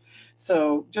stuff.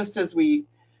 So just as we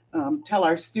tell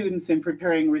our students in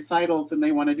preparing recitals and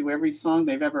they want to do every song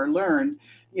they've ever learned,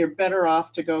 you're better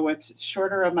off to go with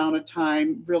shorter amount of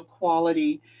time, real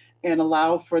quality, and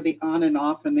allow for the on and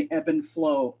off and the ebb and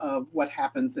flow of what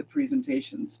happens at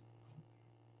presentations.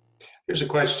 Here's a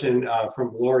question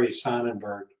from Lori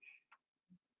Sonnenberg.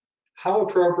 How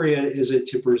appropriate is it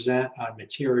to present on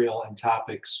material and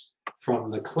topics from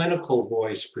the clinical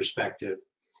voice perspective,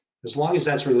 as long as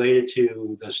that's related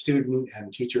to the student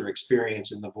and teacher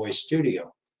experience in the voice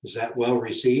studio? Is that well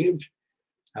received?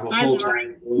 I'm a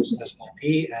full-time voice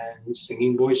SLP and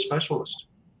singing voice specialist.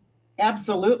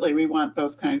 Absolutely, we want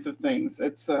those kinds of things.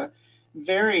 It's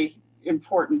very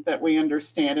important that we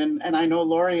understand, and I know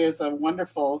Lori is a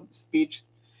wonderful speech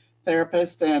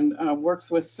therapist and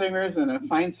works with singers and a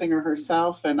fine singer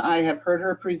herself, and I have heard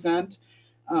her present.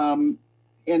 And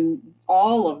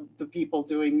all of the people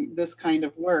doing this kind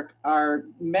of work are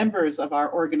members of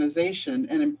our organization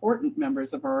and important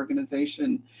members of our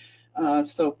organization.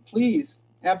 So please,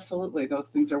 absolutely, those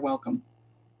things are welcome.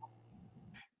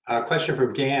 A question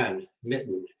from Dan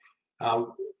Mitten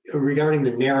regarding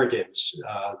the narratives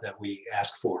that we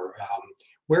asked for.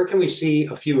 Where can we see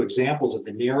a few examples of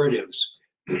the narratives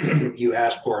you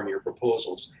asked for in your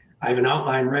proposals? I have an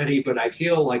outline ready, but I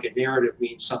feel like a narrative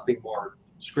means something more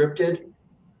scripted.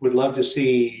 Would love to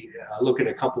see, look at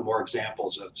a couple more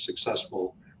examples of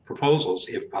successful proposals,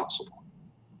 if possible.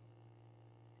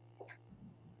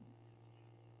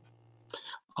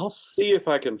 I'll see if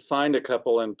I can find a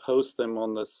couple and post them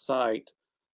on the site.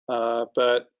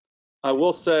 But I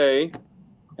will say,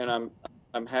 and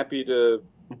I'm happy to,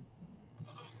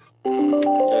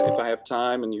 if I have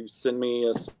time and you send me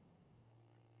a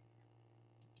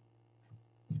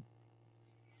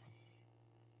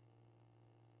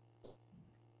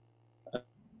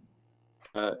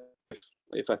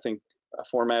if I think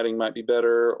formatting might be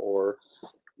better, or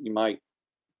you might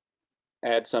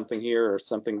add something here or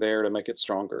something there to make it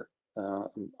stronger.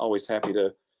 I'm always happy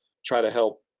to try to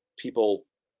help people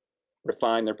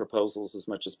refine their proposals as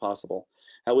much as possible.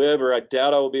 However, I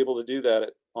doubt I will be able to do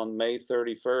that on May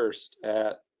 31st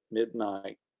at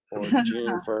midnight or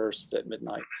June 1st at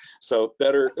midnight. So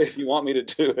better, if you want me to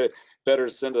do it, better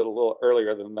send it a little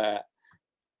earlier than that.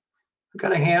 I've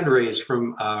got a hand raised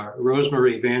from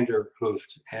Rosemary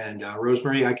Vanderhooft. And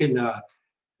Rosemary, I can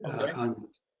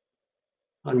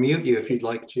unmute you if you'd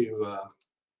like to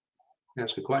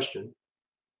ask a question.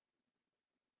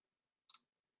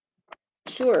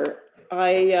 Sure.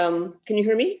 Can you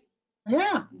hear me?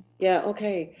 Yeah. Yeah,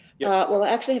 okay. Yes. Well, I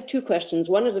actually have 2 questions.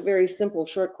 One is a very simple,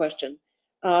 short question.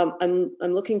 I'm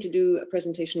looking to do a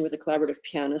presentation with a collaborative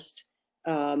pianist.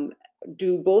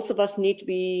 Do both of us need to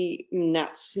be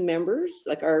NATS members?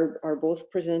 Like, are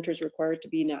both presenters required to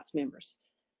be NATS members?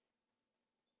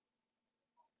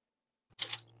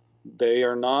 They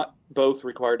are not both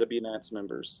required to be NATS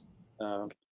members.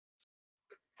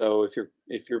 So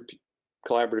if your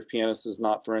collaborative pianist is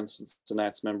not, for instance, a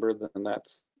NATS member, then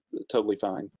that's totally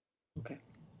fine. Okay.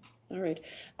 All right.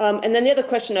 And then the other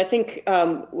question, I think,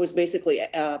 was basically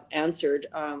answered.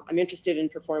 I'm interested in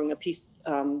performing a piece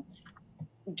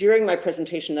during my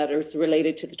presentation that is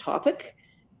related to the topic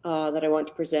that I want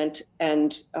to present,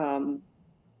 and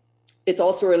it's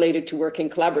also related to working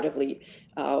collaboratively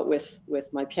with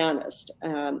my pianist.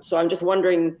 So I'm just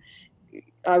wondering,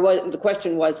 the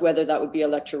question was whether that would be a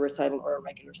lecture recital or a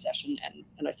regular session,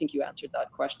 and I think you answered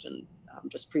that question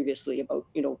just previously about,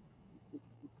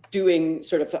 doing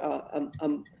sort of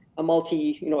a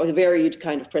multi, a varied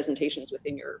kind of presentations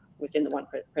within the one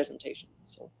presentation.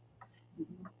 So.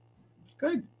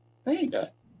 Good, thanks. Yeah.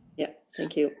 Yeah,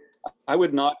 thank you. I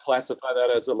would not classify that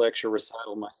as a lecture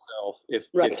recital myself. If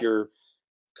you're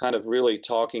kind of really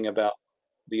talking about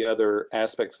the other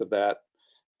aspects of that,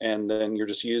 and then you're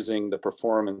just using the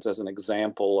performance as an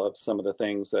example of some of the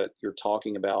things that you're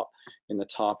talking about in the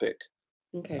topic.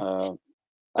 Okay.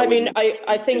 I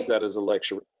think use that as a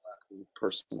lecture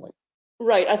personally.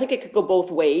 Right. I think it could go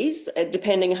both ways,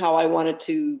 depending how I wanted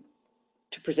to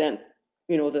present,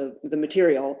 the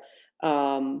material.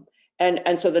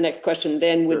 And so the next question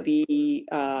then would be,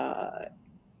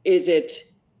 is it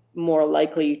more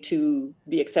likely to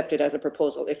be accepted as a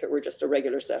proposal if it were just a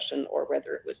regular session or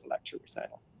whether it was a lecture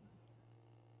recital?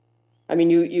 I mean,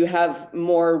 you have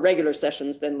more regular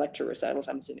sessions than lecture recitals,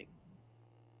 I'm assuming.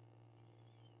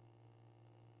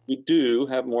 You do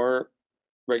have more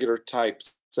regular type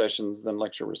sessions than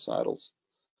lecture recitals.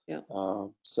 Yeah.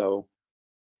 So,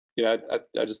 I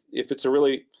just, if it's a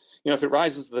really, if it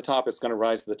rises to the top, it's going to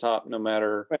rise to the top no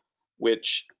matter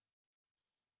which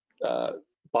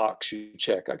box you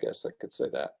check, I guess I could say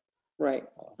that. Right.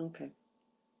 Okay.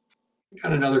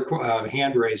 Got another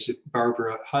hand raised,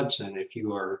 Barbara Hudson. If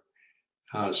you are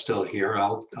still here,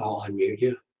 I'll unmute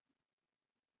you.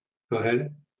 Go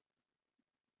ahead.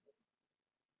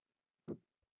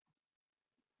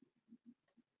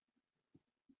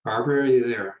 Barbara, are you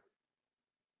there?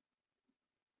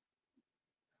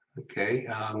 Okay.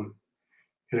 Got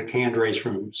a hand raised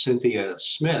from Cynthia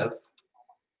Smith.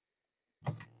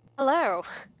 Hello,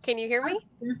 can you hear me?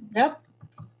 Yep.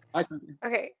 Hi, Cynthia.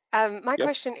 Okay, my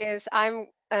question is, I'm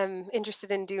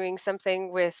interested in doing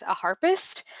something with a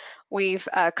harpist. We've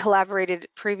collaborated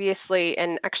previously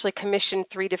and actually commissioned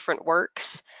 3 different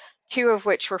works, 2 of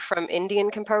which were from Indian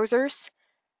composers.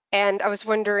 And I was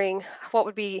wondering what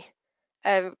would be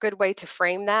a good way to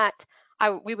frame that.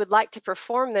 We would like to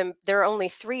perform them. There are only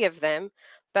 3 of them,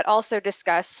 but also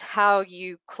discuss how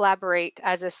you collaborate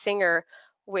as a singer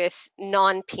with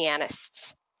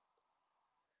non-pianists.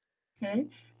 Okay.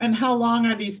 And how long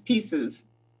are these pieces?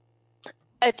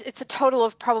 It's a total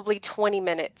of probably 20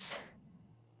 minutes.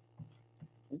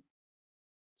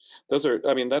 Those are,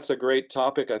 I mean, that's a great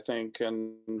topic, I think,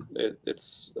 and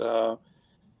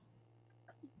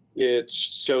it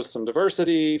shows some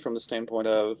diversity from the standpoint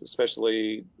of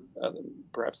especially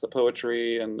perhaps the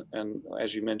poetry and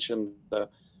as you mentioned, the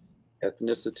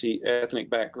ethnic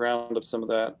background of some of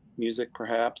that music,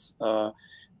 perhaps.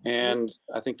 And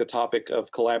I think the topic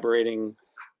of collaborating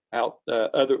out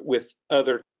with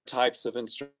other types of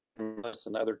instruments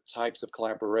and other types of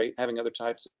having other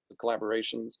types of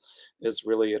collaborations is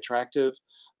really attractive.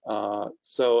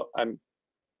 So I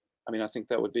think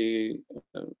that would be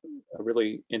a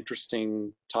really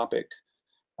interesting topic,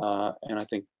 and I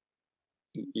think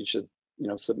you should,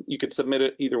 you could submit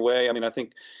it either way. I mean, I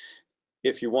think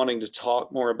if you're wanting to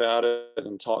talk more about it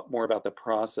and talk more about the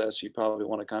process, you probably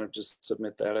want to kind of just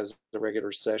submit that as a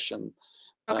regular session.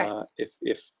 Okay.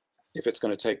 If it's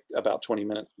going to take about 20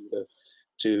 minutes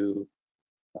to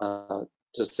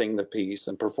sing the piece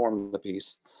and perform the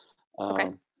piece,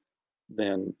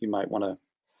 then you might want to,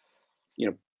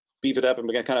 beef it up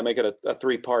and kind of make it a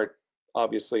 3-part,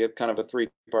 obviously, kind of a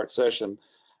 3-part session.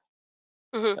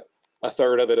 Mm-hmm. A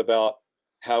third of it about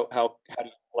how do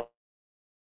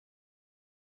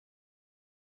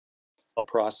you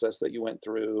process that you went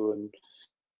through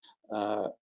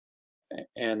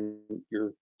and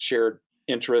your shared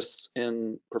interests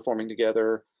in performing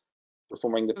together,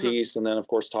 performing the piece, and then of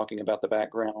course talking about the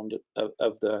background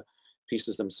of the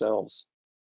pieces themselves.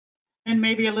 And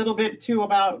maybe a little bit too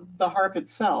about the harp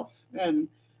itself and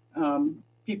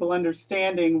people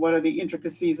understanding what are the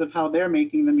intricacies of how they're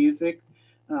making the music.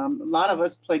 A lot of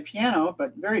us play piano,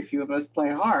 but very few of us play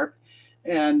harp.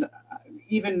 And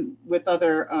even with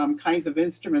other kinds of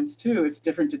instruments too, it's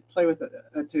different to play with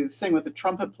to sing with a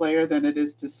trumpet player than it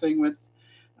is to sing with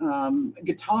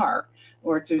guitar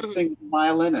or to sing with a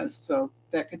violinist. So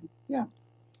that could, yeah.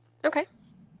 Okay,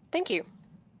 thank you.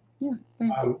 Yeah,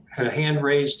 thanks. A hand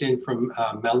raised in from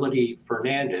Melody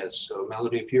Fernandez. So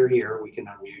Melody, if you're here, we can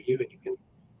unmute you and you can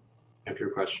have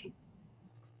your question.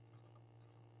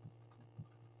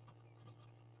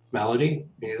 Melody,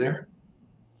 are you there?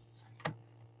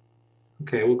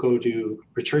 Okay, we'll go to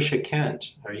Patricia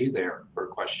Kent. Are you there for a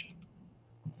question?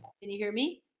 Can you hear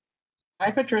me?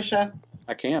 Hi, Patricia.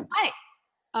 I can. Hi.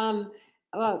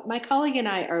 My colleague and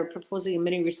I are proposing a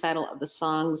mini recital of the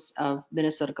songs of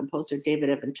Minnesota composer David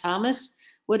Evan Thomas.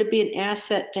 would it be an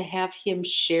asset to have him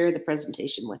share the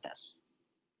presentation with us?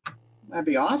 That'd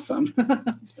be awesome.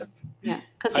 Yeah,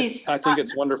 because he's. I think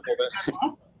it's wonderful that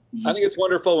I think it's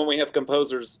wonderful when we have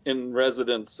composers in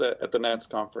residence at the NATS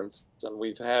conference, and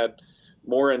we've had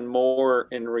more and more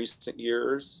in recent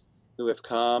years who have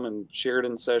come and shared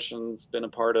in sessions, been a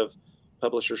part of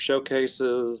publisher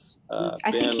showcases,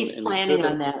 I think he's in planning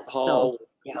the on that. hall, So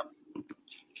yeah,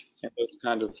 and those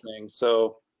kind of things.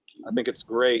 So I think it's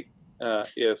great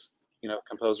if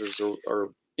composers are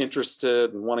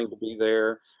interested and wanting to be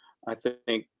there. I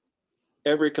think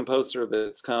every composer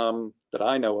that's come that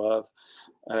I know of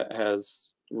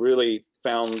has really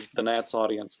found the NATS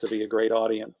audience to be a great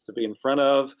audience to be in front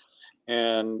of,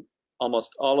 and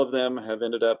almost all of them have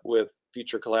ended up with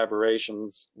future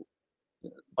collaborations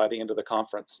by the end of the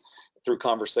conference through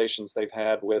conversations they've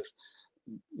had with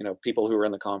people who are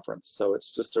in the conference. So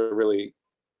it's just a really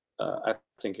I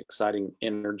think exciting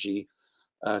energy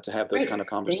to have those Great. kind of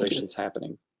conversations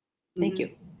happening. Thank you.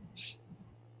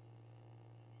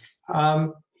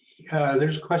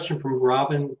 There's a question from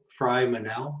Robin Fry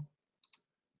Manel.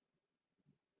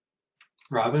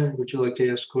 Robin, would you like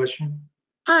to ask a question?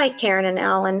 Hi, Karen and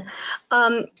Alan.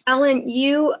 Alan,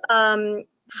 you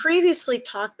previously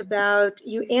talked about,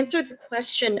 you answered the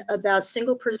question about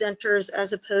single presenters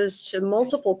as opposed to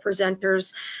multiple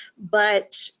presenters,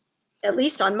 but at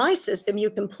least on my system, you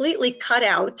completely cut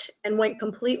out and went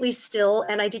completely still,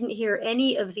 and I didn't hear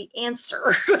any of the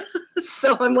answer.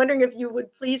 So I'm wondering if you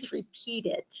would please repeat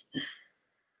it.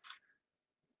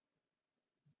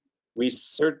 We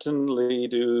certainly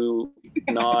do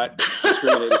not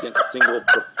discriminate against single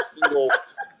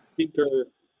speaker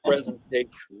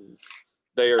presentations.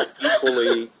 They are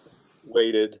equally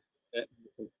weighted in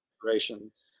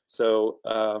consideration. So,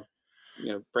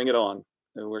 bring it on.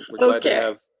 We're glad to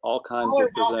have all kinds of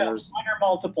presenters. Or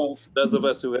multiples. Those of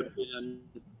us who have been,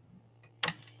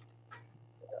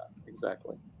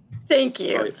 exactly. Thank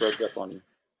you. Sorry, it froze up on you.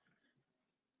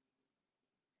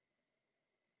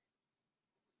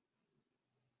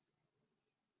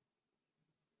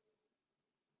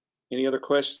 Any other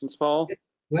questions, Paul?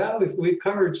 Well, we've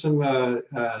covered some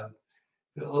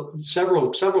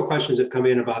several questions have come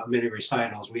in about mini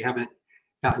recitals. We haven't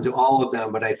gotten to all of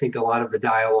them, but I think a lot of the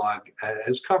dialogue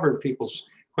has covered people's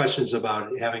questions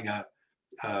about having a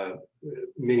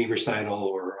mini recital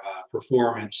or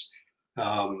performance.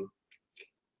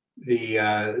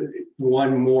 The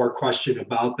one more question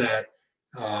about that: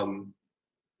 I'm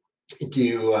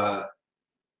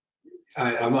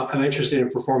interested in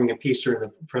performing a piece during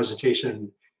the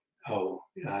presentation. Oh,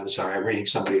 I'm sorry, I'm reading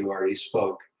somebody who already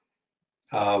spoke.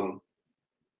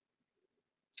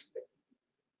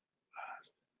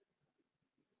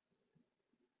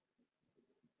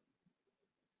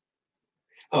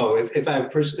 If I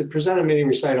present a mini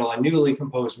recital on newly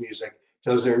composed music,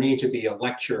 does there need to be a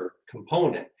lecture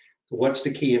component? What's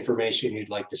the key information you'd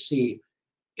like to see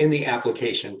in the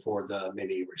application for the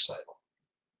mini recital?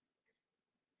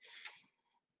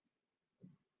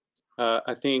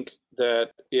 I think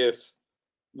that if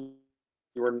you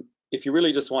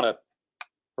really just want to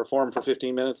perform for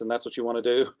 15 minutes and that's what you want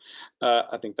to do,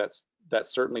 I think that's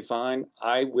certainly fine.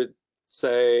 I would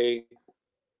say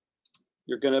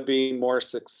you're going to be more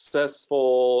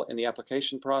successful in the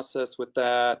application process with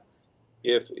that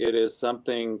if it is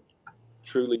something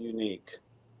truly unique.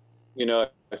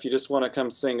 If you just want to come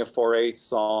sing a 4/8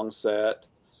 song set,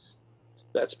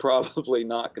 that's probably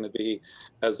not going to be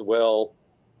as well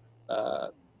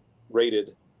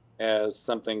rated as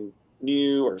something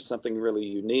new or something really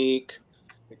unique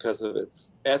because of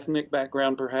its ethnic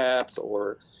background perhaps,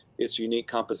 or its unique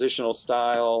compositional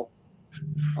style,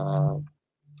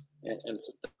 and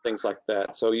things like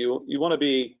that. So you want to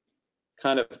be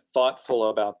kind of thoughtful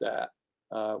about that.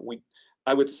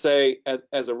 I would say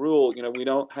as a rule, we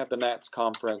don't have the NATS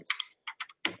conference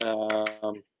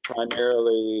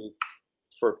primarily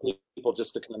for people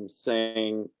just to come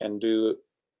sing and do,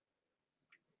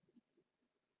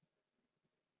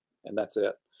 and that's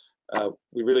it.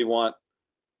 We really want,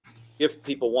 if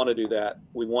people want to do that,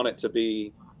 we want it to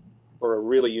be for a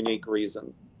really unique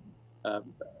reason,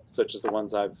 such as the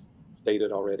ones I've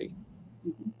stated already.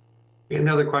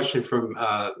 Another question from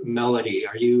Melody.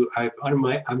 I've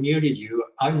unmuted you.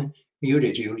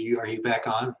 Are you back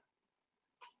on?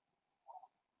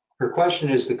 Her question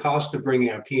is, the cost of bringing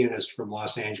a pianist from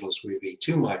Los Angeles would be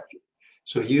too much,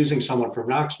 so using someone from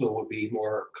Knoxville would be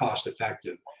more cost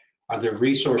effective. Are there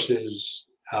resources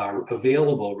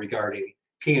available regarding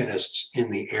pianists in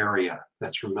the area?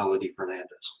 That's from Melody Fernandez.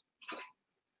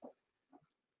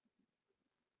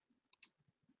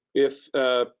 If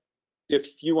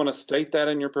you want to state that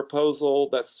in your proposal,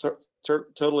 that's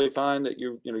totally fine that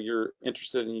you're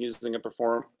interested in using a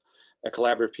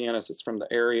collaborative pianist that's from the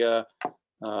area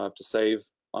to save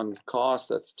on cost.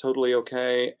 That's totally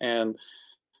okay. And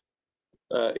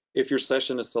if your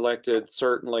session is selected,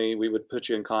 certainly we would put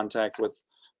you in contact with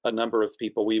a number of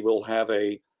people. We will have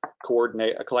a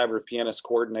collaborative pianist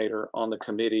coordinator on the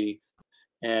committee,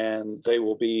 and they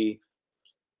will be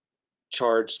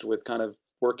charged with kind of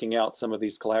working out some of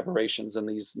these collaborations and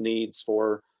these needs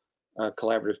for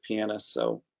collaborative pianists.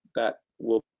 So that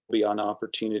will be an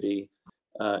opportunity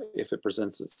if it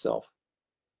presents itself.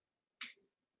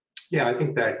 Yeah, I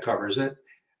think that covers it.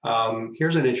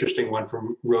 Here's an interesting one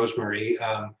from Rosemary.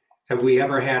 Have we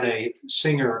ever had a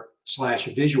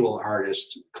singer/visual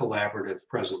artist collaborative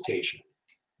presentation?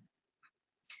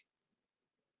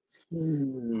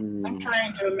 I'm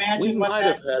trying to imagine We what might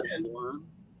that have had one,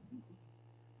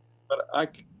 but I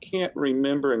can't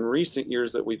remember in recent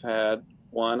years that we've had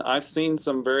one. I've seen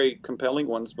some very compelling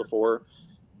ones before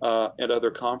at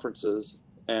other conferences,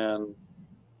 and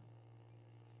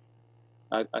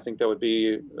I think that would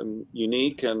be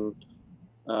unique and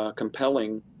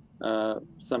compelling,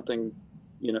 something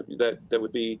that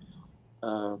would be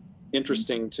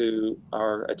interesting to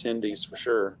our attendees for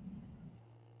sure.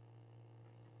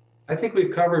 I think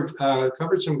we've covered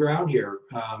some ground here,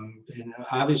 and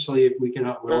obviously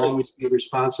we'll always be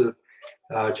responsive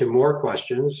to more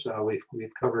questions.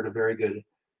 We've covered a very good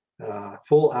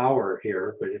full hour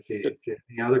here. But if you have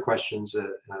any other questions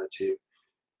to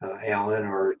Alan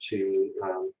or to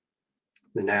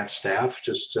the NATS staff,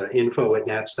 just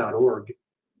info@nats.org.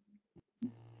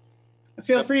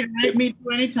 Feel free to write me to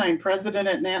anytime,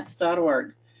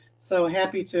 president@nats.org. So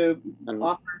happy to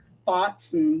offer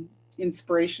thoughts and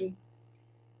inspiration.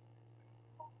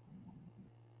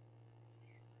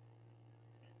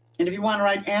 And if you want to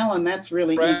write Alan, that's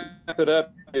really easy. Wrap it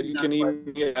up. You can email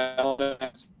me at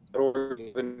alan@nats.org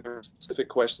even your specific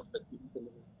questions that you can.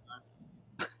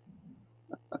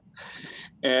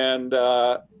 And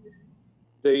so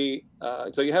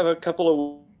you have a couple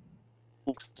of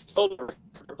weeks to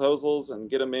proposals and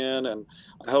get them in, and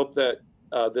I hope that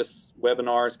this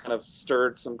webinar has kind of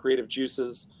stirred some creative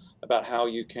juices about how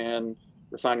you can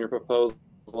refine your proposal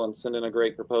and send in a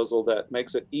great proposal that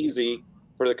makes it easy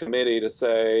for the committee to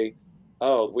say,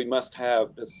 oh, we must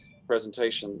have this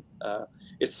presentation.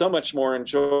 It's so much more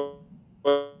enjoyable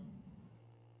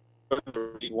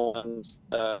one's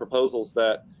proposals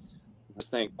that I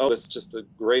think, oh, it's just the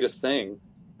greatest thing,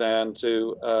 than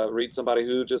to read somebody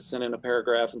who just sent in a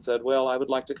paragraph and said, well, I would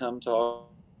like to come talk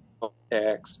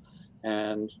X,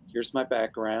 and here's my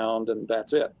background, and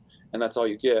that's it. And that's all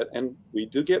you get. And we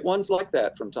do get ones like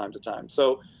that from time to time.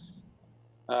 So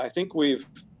I think we've,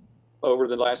 over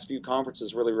the last few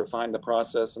conferences, really refined the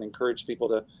process and encouraged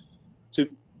people to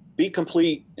be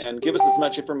complete and give us as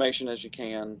much information as you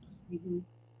can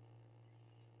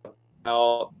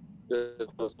about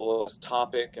this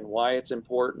topic and why it's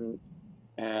important,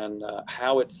 and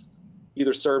how it's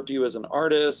either served you as an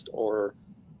artist or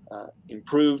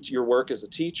improved your work as a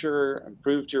teacher,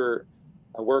 improved your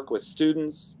work with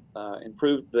students,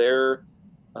 improved their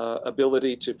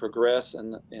ability to progress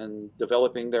in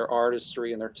developing their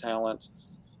artistry and their talent.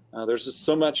 There's just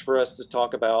so much for us to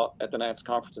talk about at the NATS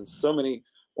conference, and so many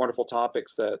wonderful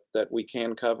topics that we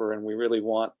can cover, and we really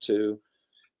want to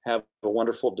have a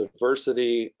wonderful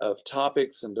diversity of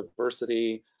topics and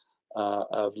diversity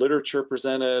of literature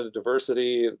presented,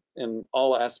 diversity in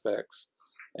all aspects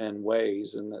and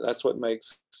ways, and that's what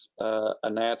makes a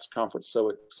NATS conference so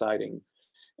exciting.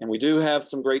 And we do have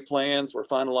some great plans. We're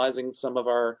finalizing some of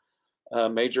our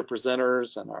major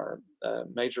presenters and our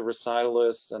major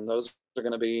recitalists, and those are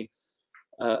going to be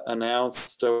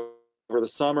announced over the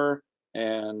summer.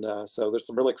 And so there's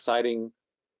some really exciting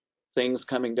things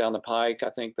coming down the pike, I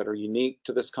think, that are unique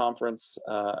to this conference,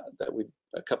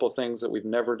 a couple of things that we've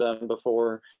never done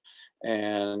before,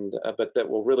 and but that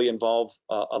will really involve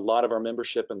a lot of our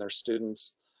membership and their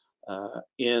students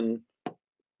in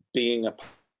being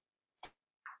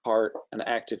an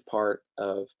active part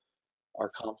of our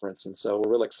conference. And so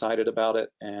we're really excited about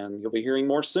it, and you'll be hearing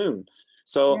more soon.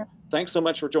 So thanks so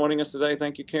much for joining us today.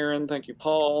 Thank you, Karen. Thank you,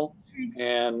 Paul.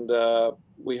 And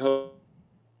we hope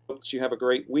that you have a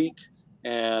great week,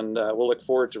 and we'll look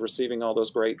forward to receiving all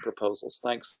those great proposals.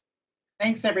 Thanks.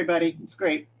 Thanks, everybody. It's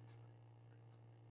great.